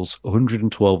League goals,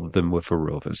 112 of them were for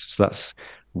Rovers. So that's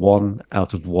 1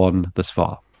 out of 1 thus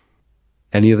far.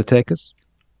 Any other takers?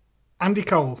 Andy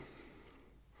Cole.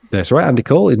 That's right. Andy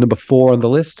Cole is number 4 on the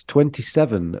list.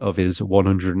 27 of his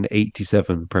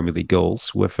 187 Premier League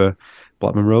goals were for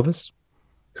Blackburn Rovers.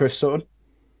 Chris Sutton.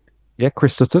 Yeah,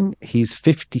 Chris Sutton. He's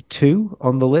 52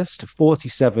 on the list.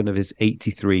 47 of his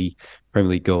 83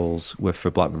 Premier League goals were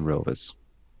for Blackburn Rovers.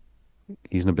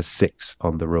 He's number 6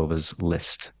 on the Rovers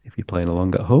list, if you're playing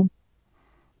along at home.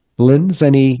 Linz,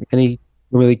 any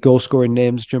really goal-scoring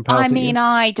names jump out I at mean, you?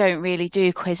 I don't really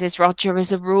do quizzes, Roger,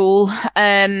 as a rule.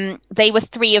 They were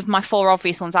 3 of my 4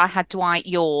 obvious ones. I had Dwight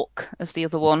York as the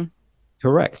other one.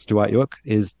 Correct. Dwight York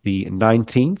is the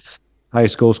 19th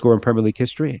highest goal scorer in Premier League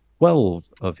history. 12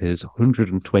 of his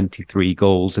 123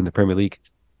 goals in the Premier League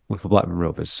with the Blackburn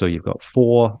Rovers. So you've got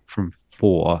 4 from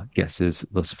 4 guesses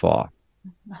thus far.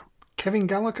 Kevin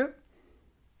Gallagher?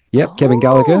 Yep, Kevin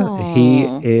Gallagher. He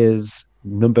is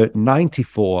number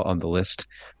 94 on the list.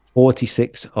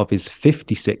 46 of his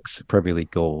 56 Premier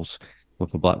League goals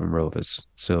with the Blackburn Rovers.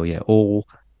 So yeah, all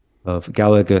of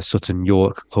Gallagher, Sutton,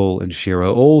 York, Cole, and Shearer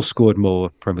all scored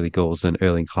more Premier League goals than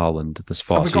Erling Haaland thus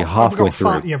far. So you're halfway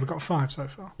through. Yeah, we've got 5 so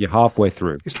far. You're halfway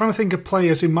through. He's trying to think of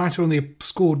players who might have only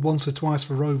scored once or twice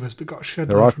for Rovers, but got shed.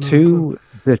 There are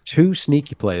two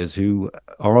sneaky players who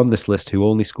are on this list who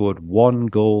only scored 1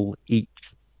 goal each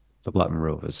for Blackburn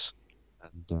Rovers,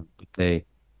 and they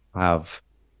have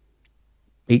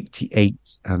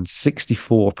 88 and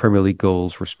 64 Premier League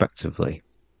goals respectively.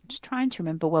 Just trying to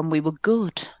remember when we were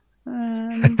good.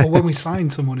 Or when we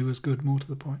signed someone who was good, more to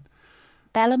the point.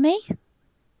 Bellamy?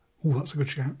 Oh, that's a good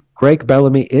shout. Craig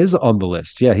Bellamy is on the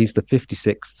list. Yeah, he's the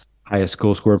 56th highest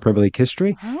goal scorer in Premier League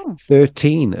history. Oh.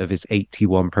 13 of his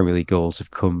 81 Premier League goals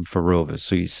have come for Rovers.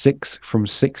 So he's 6 from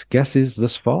 6 guesses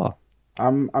thus far.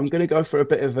 I'm going to go for a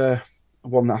bit of a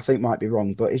one that I think might be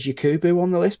wrong, but is Yakubu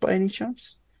on the list by any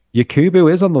chance?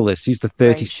 Yakubu is on the list. He's the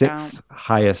 36th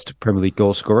highest Premier League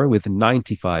goal scorer with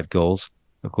 95 goals.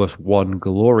 Of course, one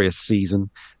glorious season.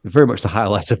 Very much the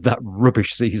highlight of that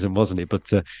rubbish season, wasn't it?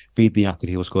 But feed the Akron,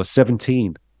 he will score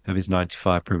 17 of his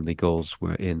 95 Premier League goals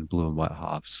were in blue and white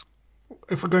halves.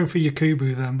 If we're going for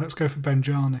Yakubu, then let's go for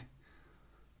Benjani.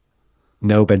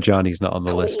 No, Benjani's not on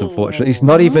the list, unfortunately. He's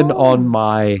not even on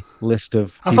my list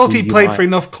of... I thought he played for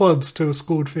enough clubs to have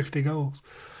scored 50 goals.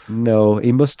 No,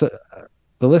 he must...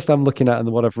 The list I'm looking at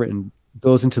and what I've written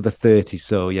goes into the 30.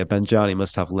 So, yeah, Benjani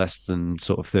must have less than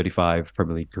sort of 35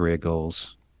 Premier League career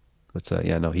goals. But,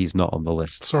 yeah, no, he's not on the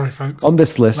list. Sorry, folks. On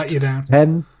this list, let you down.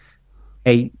 10,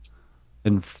 8,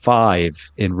 and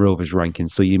 5 in Rovers rankings.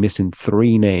 So you're missing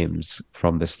 3 names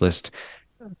from this list.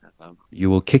 You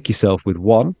will kick yourself with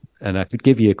 1, and I could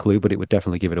give you a clue, but it would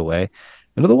definitely give it away.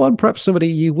 Another one, perhaps somebody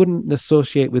you wouldn't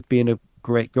associate with being a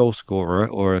great goal scorer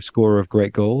or a scorer of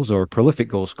great goals or a prolific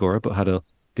goal scorer, but had a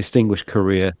distinguished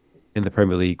career in the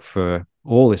Premier League for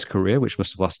all his career, which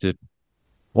must have lasted.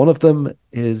 One of them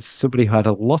is somebody who had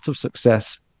a lot of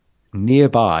success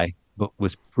nearby, but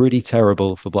was pretty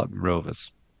terrible for Blackburn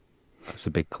Rovers. That's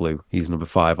a big clue. He's number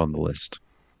 5 on the list.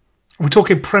 We're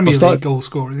talking Premier League goal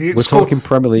scorer. We're talking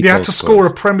Premier League. They had to score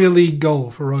a Premier League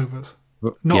goal for Rovers,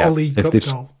 not a League Cup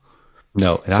goal.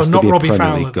 No, it has to be a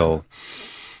Premier League goal.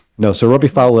 No, so Robbie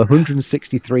Fowler,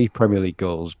 163 Premier League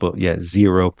goals, but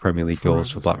 0 Premier League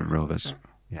goals for Blackburn Rovers.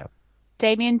 Yeah.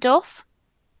 Damien Duff?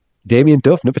 Damien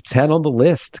Duff, number 10 on the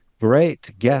list.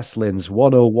 Great guess, Linz.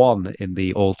 101 in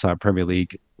the all-time Premier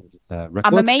League records.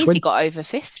 I'm amazed he got over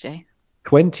 50.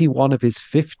 21 of his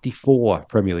 54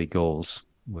 Premier League goals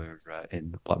were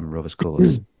in Blackburn Rovers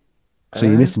colours. So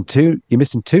you're missing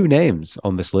two names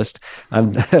on this list,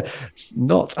 and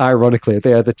not ironically,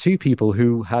 they are the 2 people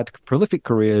who had prolific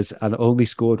careers and only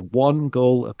scored 1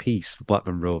 goal apiece for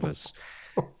Blackburn Rovers.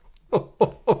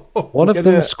 One of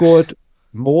them scored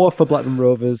more for Blackburn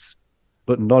Rovers,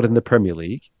 but not in the Premier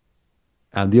League.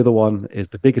 And the other one is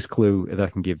the biggest clue that I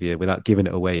can give you without giving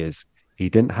it away is he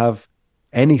didn't have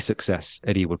any success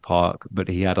at Ewood Park, but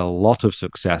he had a lot of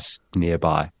success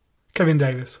nearby. Kevin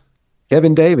Davis.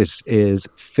 Kevin Davis is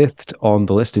 5th on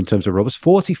the list in terms of Rovers,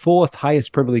 44th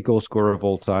highest Premier League goal scorer of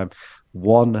all time,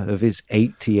 1 of his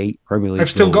 88 Premier League I've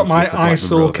still got my I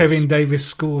saw Rovers. Kevin Davis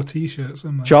score t-shirt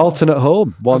somewhere. Charlton at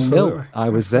home, 1-0. I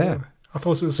was there. I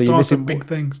thought it was the start of big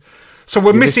things. So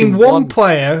we're missing one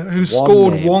player who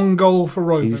scored 1 goal for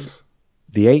Rovers.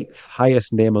 The 8th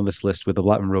highest name on this list with the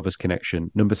Blackburn Rovers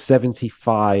connection, number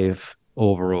 75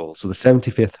 overall. So the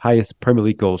 75th highest Premier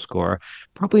League goal scorer.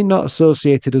 Probably not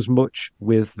associated as much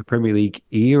with the Premier League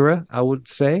era, I would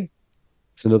say.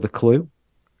 It's another clue.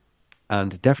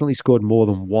 And definitely scored more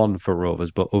than 1 for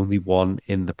Rovers, but only 1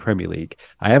 in the Premier League.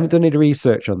 I haven't done any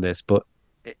research on this, but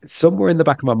somewhere in the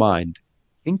back of my mind,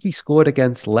 I think he scored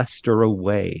against Leicester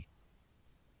away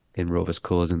in Rovers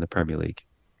colours in the Premier League.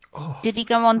 Did he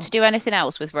go on to do anything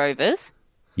else with Rovers?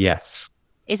 Yes.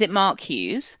 Is it Mark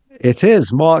Hughes? It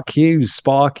is Mark Hughes,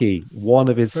 Sparky, 1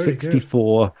 of his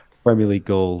 64 Premier League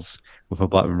goals with the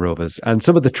Blackburn Rovers. And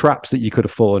some of the traps that you could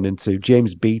have fallen into.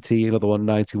 James Beattie, another one,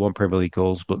 91 Premier League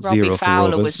goals, but Robbie 0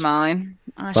 Fowler for Rovers. was mine.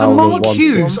 So Mark Fowler,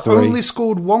 Hughes 1-3. only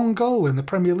scored 1 goal in the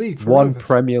Premier League for One Rovers.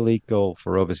 Premier League goal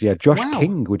for Rovers. Yeah, Josh Wow.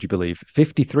 King, would you believe?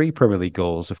 53 Premier League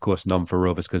goals. Of course, none for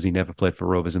Rovers because he never played for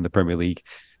Rovers in the Premier League.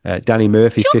 Danny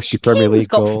Murphy, Josh 50 Premier King's League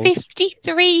got goals.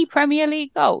 53 Premier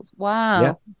League goals.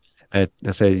 Wow. Yeah.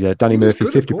 I say Danny He was Murphy, good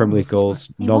at 50 Premier League Bournemouth,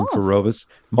 goals, He none was. for Rovers.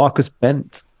 Marcus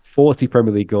Bent, 40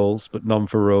 Premier League goals, but none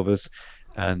for Rovers.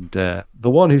 And the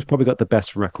one who's probably got the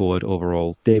best record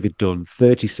overall, David Dunn,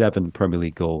 37 Premier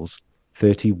League goals,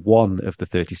 31 of the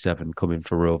 37 coming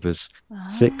for Rovers,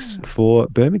 6 for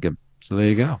Birmingham. So there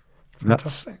you go.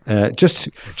 Fantastic. That's just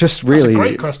That's really a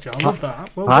great question. I love that.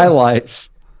 Well done.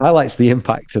 highlights the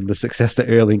impact and the success that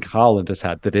Erling Haaland has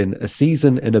had, that in a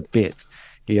season and a bit,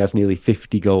 he has nearly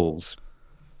 50 goals.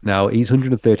 Now, he's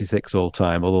 136 all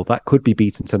time, although that could be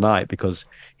beaten tonight because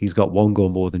he's got 1 goal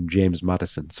more than James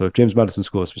Maddison. So if James Maddison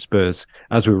scores for Spurs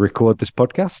as we record this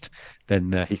podcast,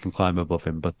 then he can climb above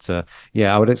him. But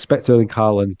I would expect Erling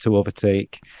Haaland to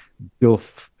overtake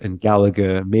Duff and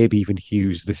Gallagher, maybe even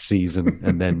Hughes this season.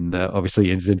 And then obviously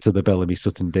it's into the Bellamy,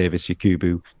 Sutton, Davis,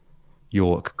 Yakubu,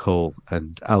 York, Cole,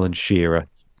 and Alan Shearer.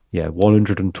 Yeah,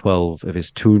 112 of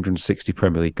his 260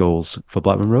 Premier League goals for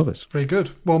Blackburn Rovers. Very good.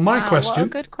 Well, my question. What a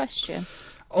good question.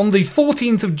 On the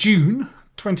 14th of June,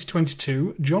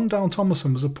 2022, John Dale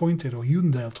Thomason was appointed, or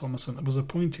Ewan Dale Thomason was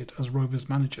appointed as Rovers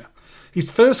manager. His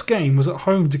first game was at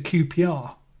home to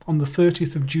QPR on the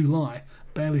 30th of July,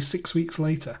 barely 6 weeks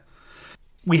later.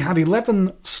 We had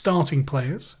 11 starting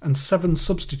players and 7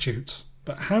 substitutes,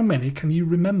 but how many can you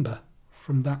remember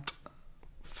from that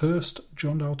first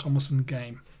John Dale Thomason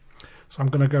game? So I'm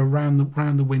going to go round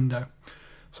the window.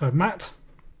 So Matt?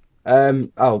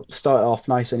 I'll start off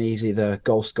nice and easy. The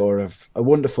goal scorer of a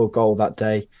wonderful goal that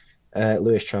day,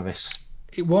 Lewis Travis.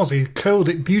 It was. He curled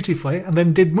it beautifully and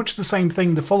then did much the same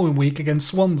thing the following week against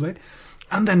Swansea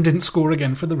and then didn't score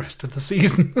again for the rest of the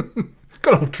season.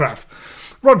 Good old Trav.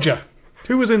 Roger,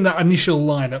 who was in that initial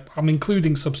lineup? I'm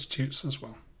including substitutes as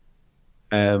well.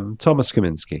 Thomas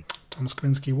Kaminski. Thomas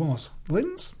Kaminski was.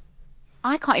 Linz?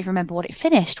 I can't even remember what it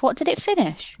finished. What did it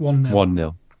finish? 1-0.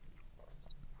 1-0.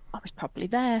 I was probably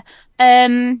there.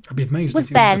 I'd be amazed Was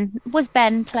if you remember. Ben? Was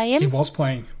Ben playing? He was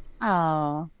playing.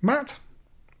 Oh, Matt?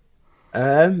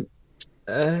 I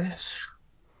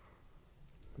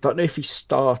don't know if he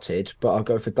started, but I'll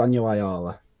go for Daniel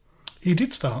Ayala. He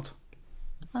did start.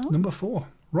 Oh. Number 4.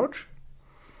 Rog?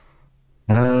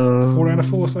 4 out of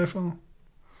 4 so far.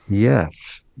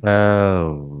 Yes.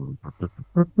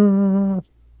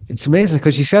 It's amazing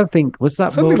because you should think, was that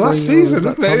It's only Mowbray last or season,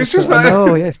 was isn't it? It's Thompson? just that.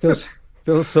 Oh, yeah, it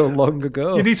feels so long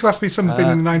ago. You need to ask me something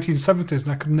in the 1970s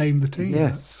and I could name the team.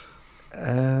 Yes.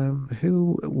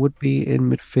 Who would be in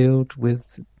midfield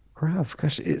with Prav?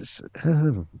 Gosh, it's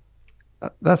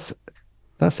that's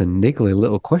a niggly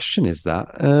little question. Is that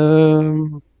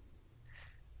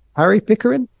Harry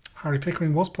Pickering? Harry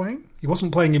Pickering was playing. He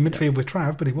wasn't playing in midfield with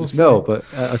Trav, but he was No, playing.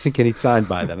 but I was thinking he'd signed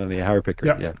by then. Only Harry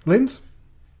Pickering. Yeah. Linz?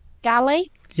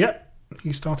 Galley? Yep.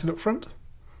 He started up front.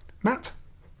 Matt?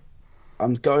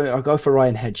 I'll go for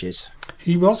Ryan Hedges.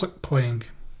 He was playing.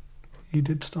 He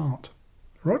did start.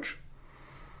 Rog?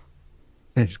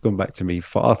 It's gone back to me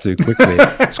far too quickly.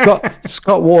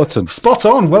 Scott Wharton. Spot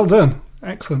on. Well done.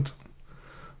 Excellent.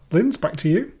 Linz, back to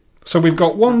you. So we've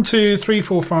got 1, 2, 3,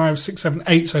 4, 5, 6, 7,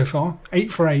 8 so far. 8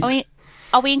 for 8.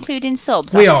 Are we including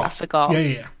subs? We are. I forgot.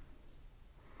 Yeah.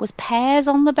 Was Pears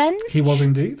on the bench? He was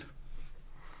indeed.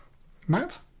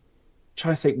 Matt?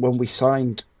 Trying to think when we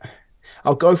signed.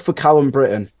 I'll go for Callum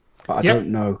Britton, but I don't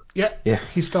know. Yeah. Yeah.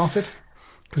 He started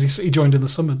because he joined in the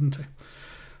summer, didn't he?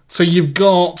 So you've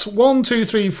got 1, 2,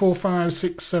 3, 4, 5,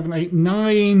 6, 7, 8,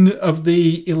 9 of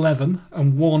the 11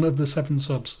 and 1 of the 7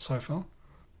 subs so far.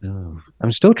 Oh,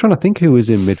 I'm still trying to think who was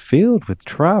in midfield with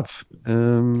Trav.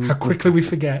 How quickly we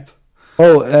forget.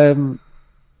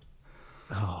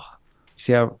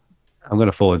 See how I'm going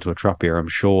to fall into a trap here, I'm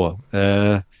sure.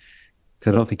 Because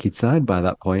I don't think he'd signed by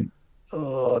that point.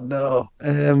 Oh, no.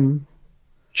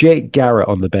 Jake Garrett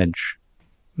on the bench.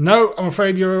 No, I'm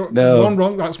afraid you're one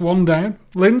wrong. That's 1 down.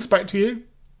 Linz, back to you.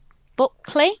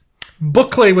 Buckley?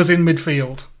 Buckley was in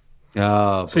midfield.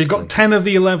 Oh, so you've got 10 of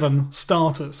the 11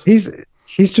 starters.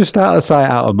 He's just out of sight,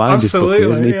 out of mind.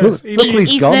 Absolutely, isn't he? yes.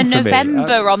 He's the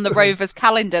November on the Rovers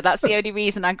calendar. That's the only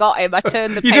reason I got him. I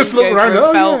turned the You page just looked over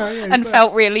around, and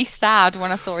felt really sad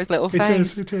when I saw his little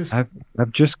face. It is. I've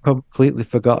just completely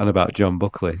forgotten about John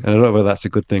Buckley. I don't know whether that's a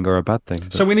good thing or a bad thing.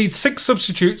 But... So we need 6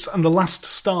 substitutes and the last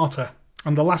starter.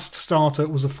 And the last starter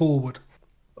was a forward.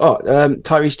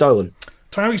 Tyrese Dolan.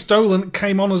 Tyrese Dolan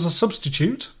came on as a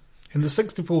substitute in the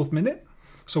 64th minute.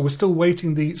 So we're still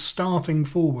waiting the starting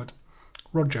forward.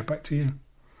 Roger, back to you.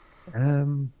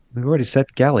 We've already said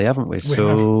Galley, haven't we?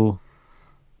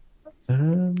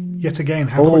 Yet again,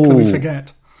 how quickly we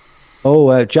forget.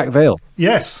 Jack Vale.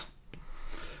 Yes.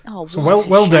 Oh, so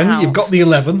well done. You've got the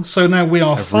 11. So now we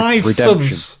are 5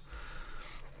 subs.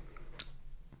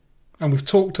 And we've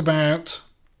talked about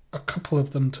a couple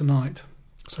of them tonight.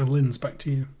 So Lynn's back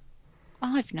to you.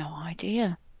 I've no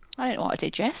idea. I don't know what I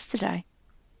did yesterday.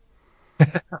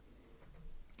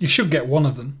 You should get one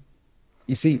of them.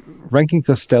 You see, ranking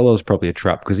Costello is probably a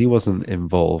trap because he wasn't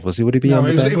involved, was he? Would he be on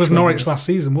the bench? It was Norwich last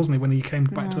season, wasn't he, when he came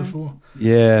back to the fore?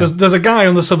 Yeah. There's a guy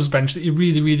on the subs bench that you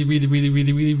really, really, really, really,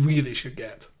 really, really, really should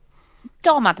get.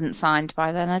 Dom hadn't signed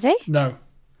by then, had he? No.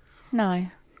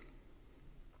 I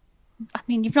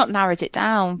mean, you've not narrowed it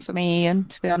down for me, Ian,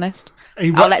 to be honest. A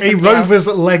Rovers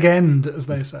leg end, as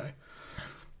they say.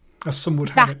 As some would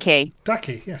have it.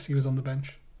 Daki, yes, he was on the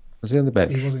bench. Was he on the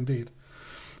bench? He was indeed.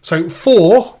 So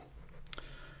 4...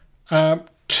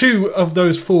 2 of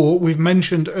those 4 we've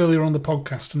mentioned earlier on the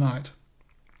podcast tonight.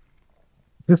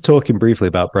 Just talking briefly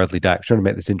about Bradley Dack, trying to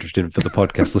make this interesting for the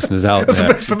podcast listeners out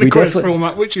there. That's the quiz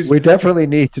format, which is... We definitely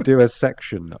need to do a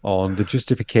section on the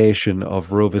justification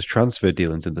of Rovers transfer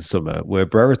dealings in the summer, where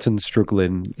Brereton's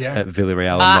struggling at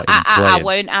Villarreal and not even playing. I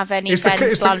won't have any It's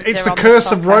the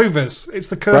curse of Rovers. It's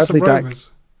the curse of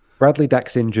Rovers. Bradley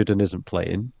Dack's injured and isn't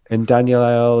playing, and Daniel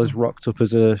Ayala is rocked up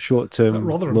as a short-term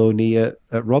loanee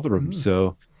at Rotherham.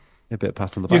 So a bit of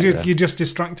pat on the back there. You're just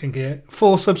distracting here.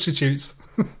 4 substitutes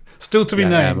still to be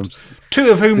named. 2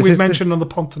 of whom we've mentioned on the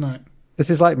pod tonight. This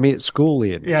is like me at school,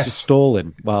 Ian. Yes. Just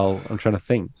stalling while I'm trying to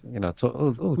think.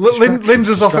 Lynn's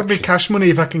has offered me cash money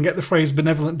if I can get the phrase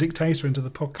benevolent dictator into the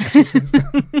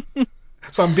podcast.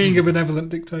 So I'm being a benevolent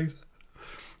dictator.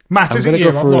 Matt, is it you?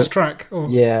 I've lost track.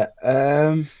 Yeah.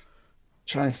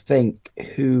 Trying to think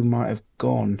who might have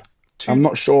gone. I'm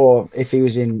not sure if he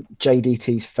was in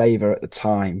JDT's favour at the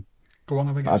time. Go on,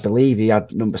 have a guess. I believe he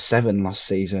had number 7 last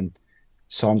season.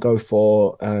 So I'm going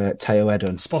for Teo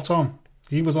Edun. Spot on.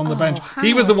 He was on the bench.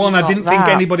 He was the one I didn't think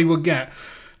anybody would get.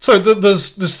 So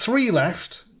there's 3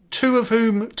 left. 2 of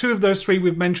those 3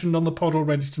 we've mentioned on the pod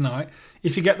already tonight.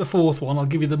 If you get the 4th one, I'll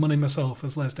give you the money myself,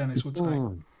 as Les Dennis would say.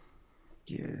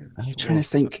 Yeah. I'm trying to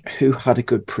think who had a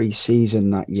good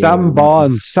pre-season that year. Sam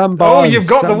Barnes. Oh, you've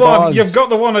got the one. You've got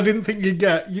the one I didn't think you'd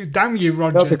get. Damn you,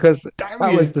 Roger. No, because that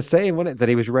was the same, wasn't it? That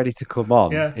he was ready to come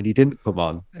on, and he didn't come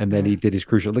on, and then he did his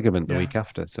crucial ligament the week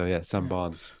after. So yeah, Sam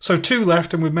Barnes. So 2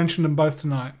 left, and we've mentioned them both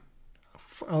tonight.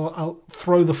 I'll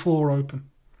throw the floor open.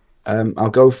 I'll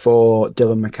go for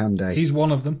Dylan McCanday. He's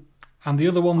one of them, and the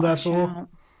other one, therefore,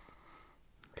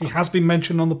 he has been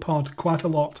mentioned on the pod quite a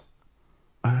lot.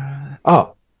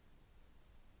 Adam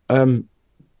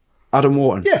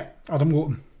Wharton. Yeah, Adam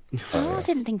Wharton. I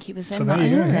didn't think he was in so that. There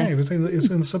you go. Yeah, he was in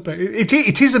the sub.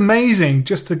 It is amazing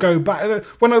just to go back.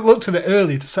 When I looked at it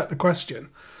earlier to set the question,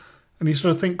 and you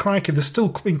sort of think, crikey, there's still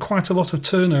been quite a lot of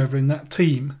turnover in that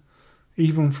team,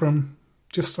 even from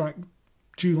just like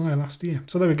July last year.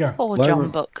 So there we go. Poor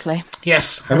John Buckley.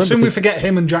 Yes. How soon we forget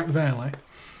him and Jack Vale, eh?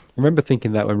 I remember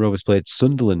thinking that when Rovers played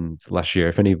Sunderland last year,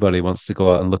 if anybody wants to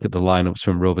go out and look at the lineups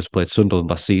from Rovers played Sunderland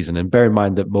last season, and bear in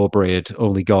mind that Mowbray had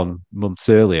only gone months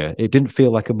earlier, it didn't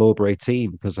feel like a Mowbray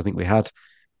team because I think we had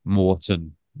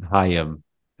Morton, Hyam,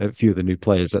 a few of the new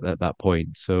players at that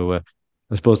point. So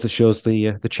I suppose that shows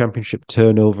the championship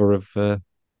turnover of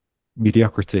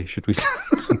mediocrity, should we say.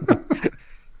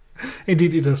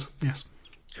 Indeed it does, yes.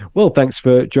 Well, thanks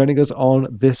for joining us on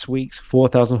this week's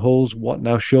 4,000 Holes What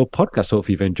Now Show podcast.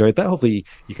 Hopefully you've enjoyed that. Hopefully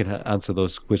you can answer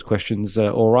those quiz questions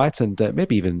all right, and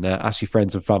maybe even ask your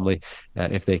friends and family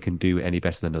if they can do any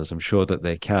better than us. I'm sure that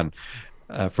they can.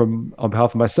 On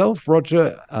behalf of myself,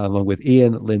 Roger, along with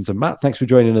Ian, Linz and Matt, thanks for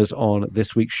joining us on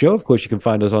this week's show. Of course, you can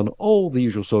find us on all the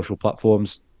usual social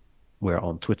platforms. We're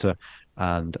on Twitter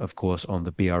and, of course, on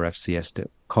the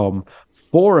brfcs.com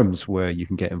forums, where you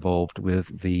can get involved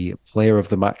with the Player of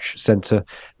the Match Centre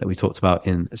that we talked about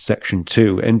in Section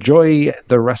 2. Enjoy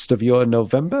the rest of your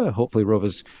November. Hopefully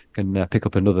Rovers can pick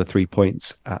up another 3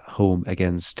 points at home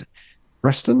against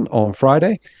Preston on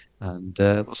Friday. And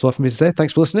that's all for me to say.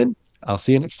 Thanks for listening. I'll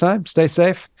see you next time. Stay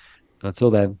safe. And until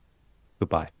then,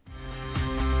 goodbye.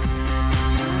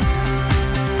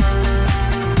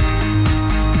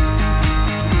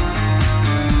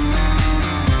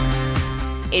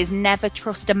 Is never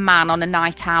trust a man on a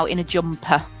night out in a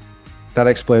jumper. That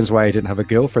explains why I didn't have a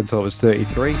girlfriend until I was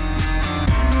 33.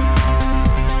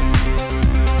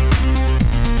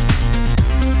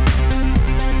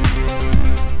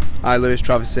 Hi, Lewis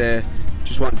Travis here.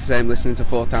 Just wanted to say I'm listening to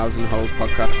 4,000 Holes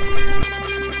podcast.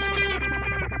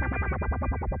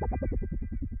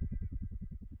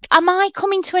 am I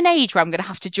coming to an age where I'm going to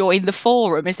have to join the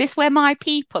forum? Is this where my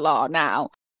people are now?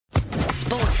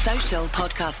 Sports Social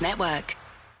Podcast Network.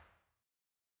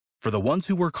 For the ones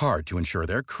who work hard to ensure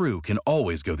their crew can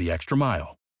always go the extra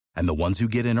mile, and the ones who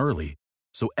get in early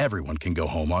so everyone can go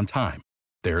home on time,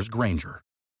 there's Grainger,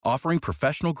 offering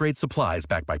professional-grade supplies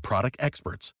backed by product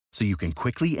experts so you can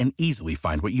quickly and easily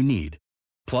find what you need.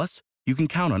 Plus, you can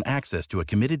count on access to a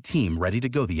committed team ready to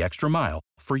go the extra mile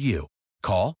for you.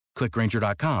 Call, click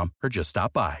Grainger.com, or just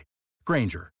stop by.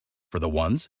 Grainger, for the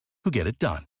ones who get it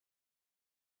done.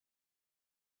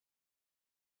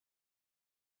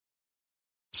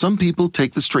 Some people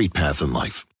take the straight path in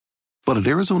life. But at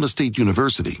Arizona State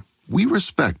University, we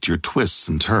respect your twists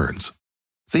and turns.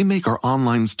 They make our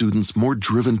online students more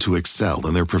driven to excel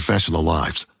in their professional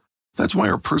lives. That's why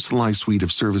our personalized suite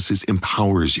of services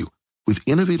empowers you with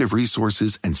innovative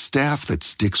resources and staff that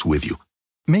sticks with you.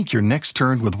 Make your next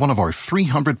turn with one of our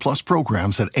 300-plus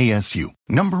programs at ASU,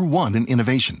 #1 in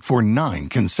innovation for 9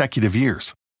 consecutive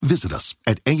years. Visit us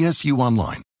at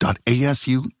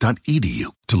asuonline.asu.edu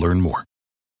to learn more.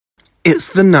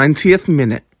 It's the 90th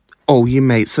minute. All your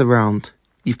mates around.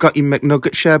 You've got your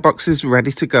McNugget share boxes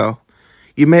ready to go.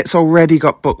 Your mate's already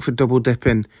got booked for double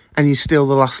dipping, and you steal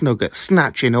the last nugget,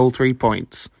 snatching all 3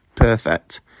 points.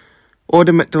 Perfect.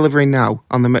 Order McDelivery now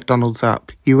on the McDonald's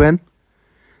app. You in?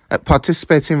 At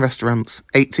participating restaurants,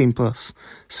 18 plus.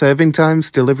 Serving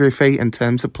times, delivery fee and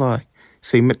terms apply.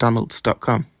 See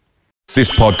mcdonalds.com.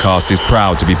 This podcast is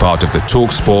proud to be part of the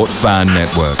TalkSport Fan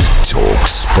Network.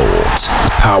 TalkSport.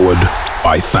 Powered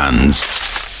by fans.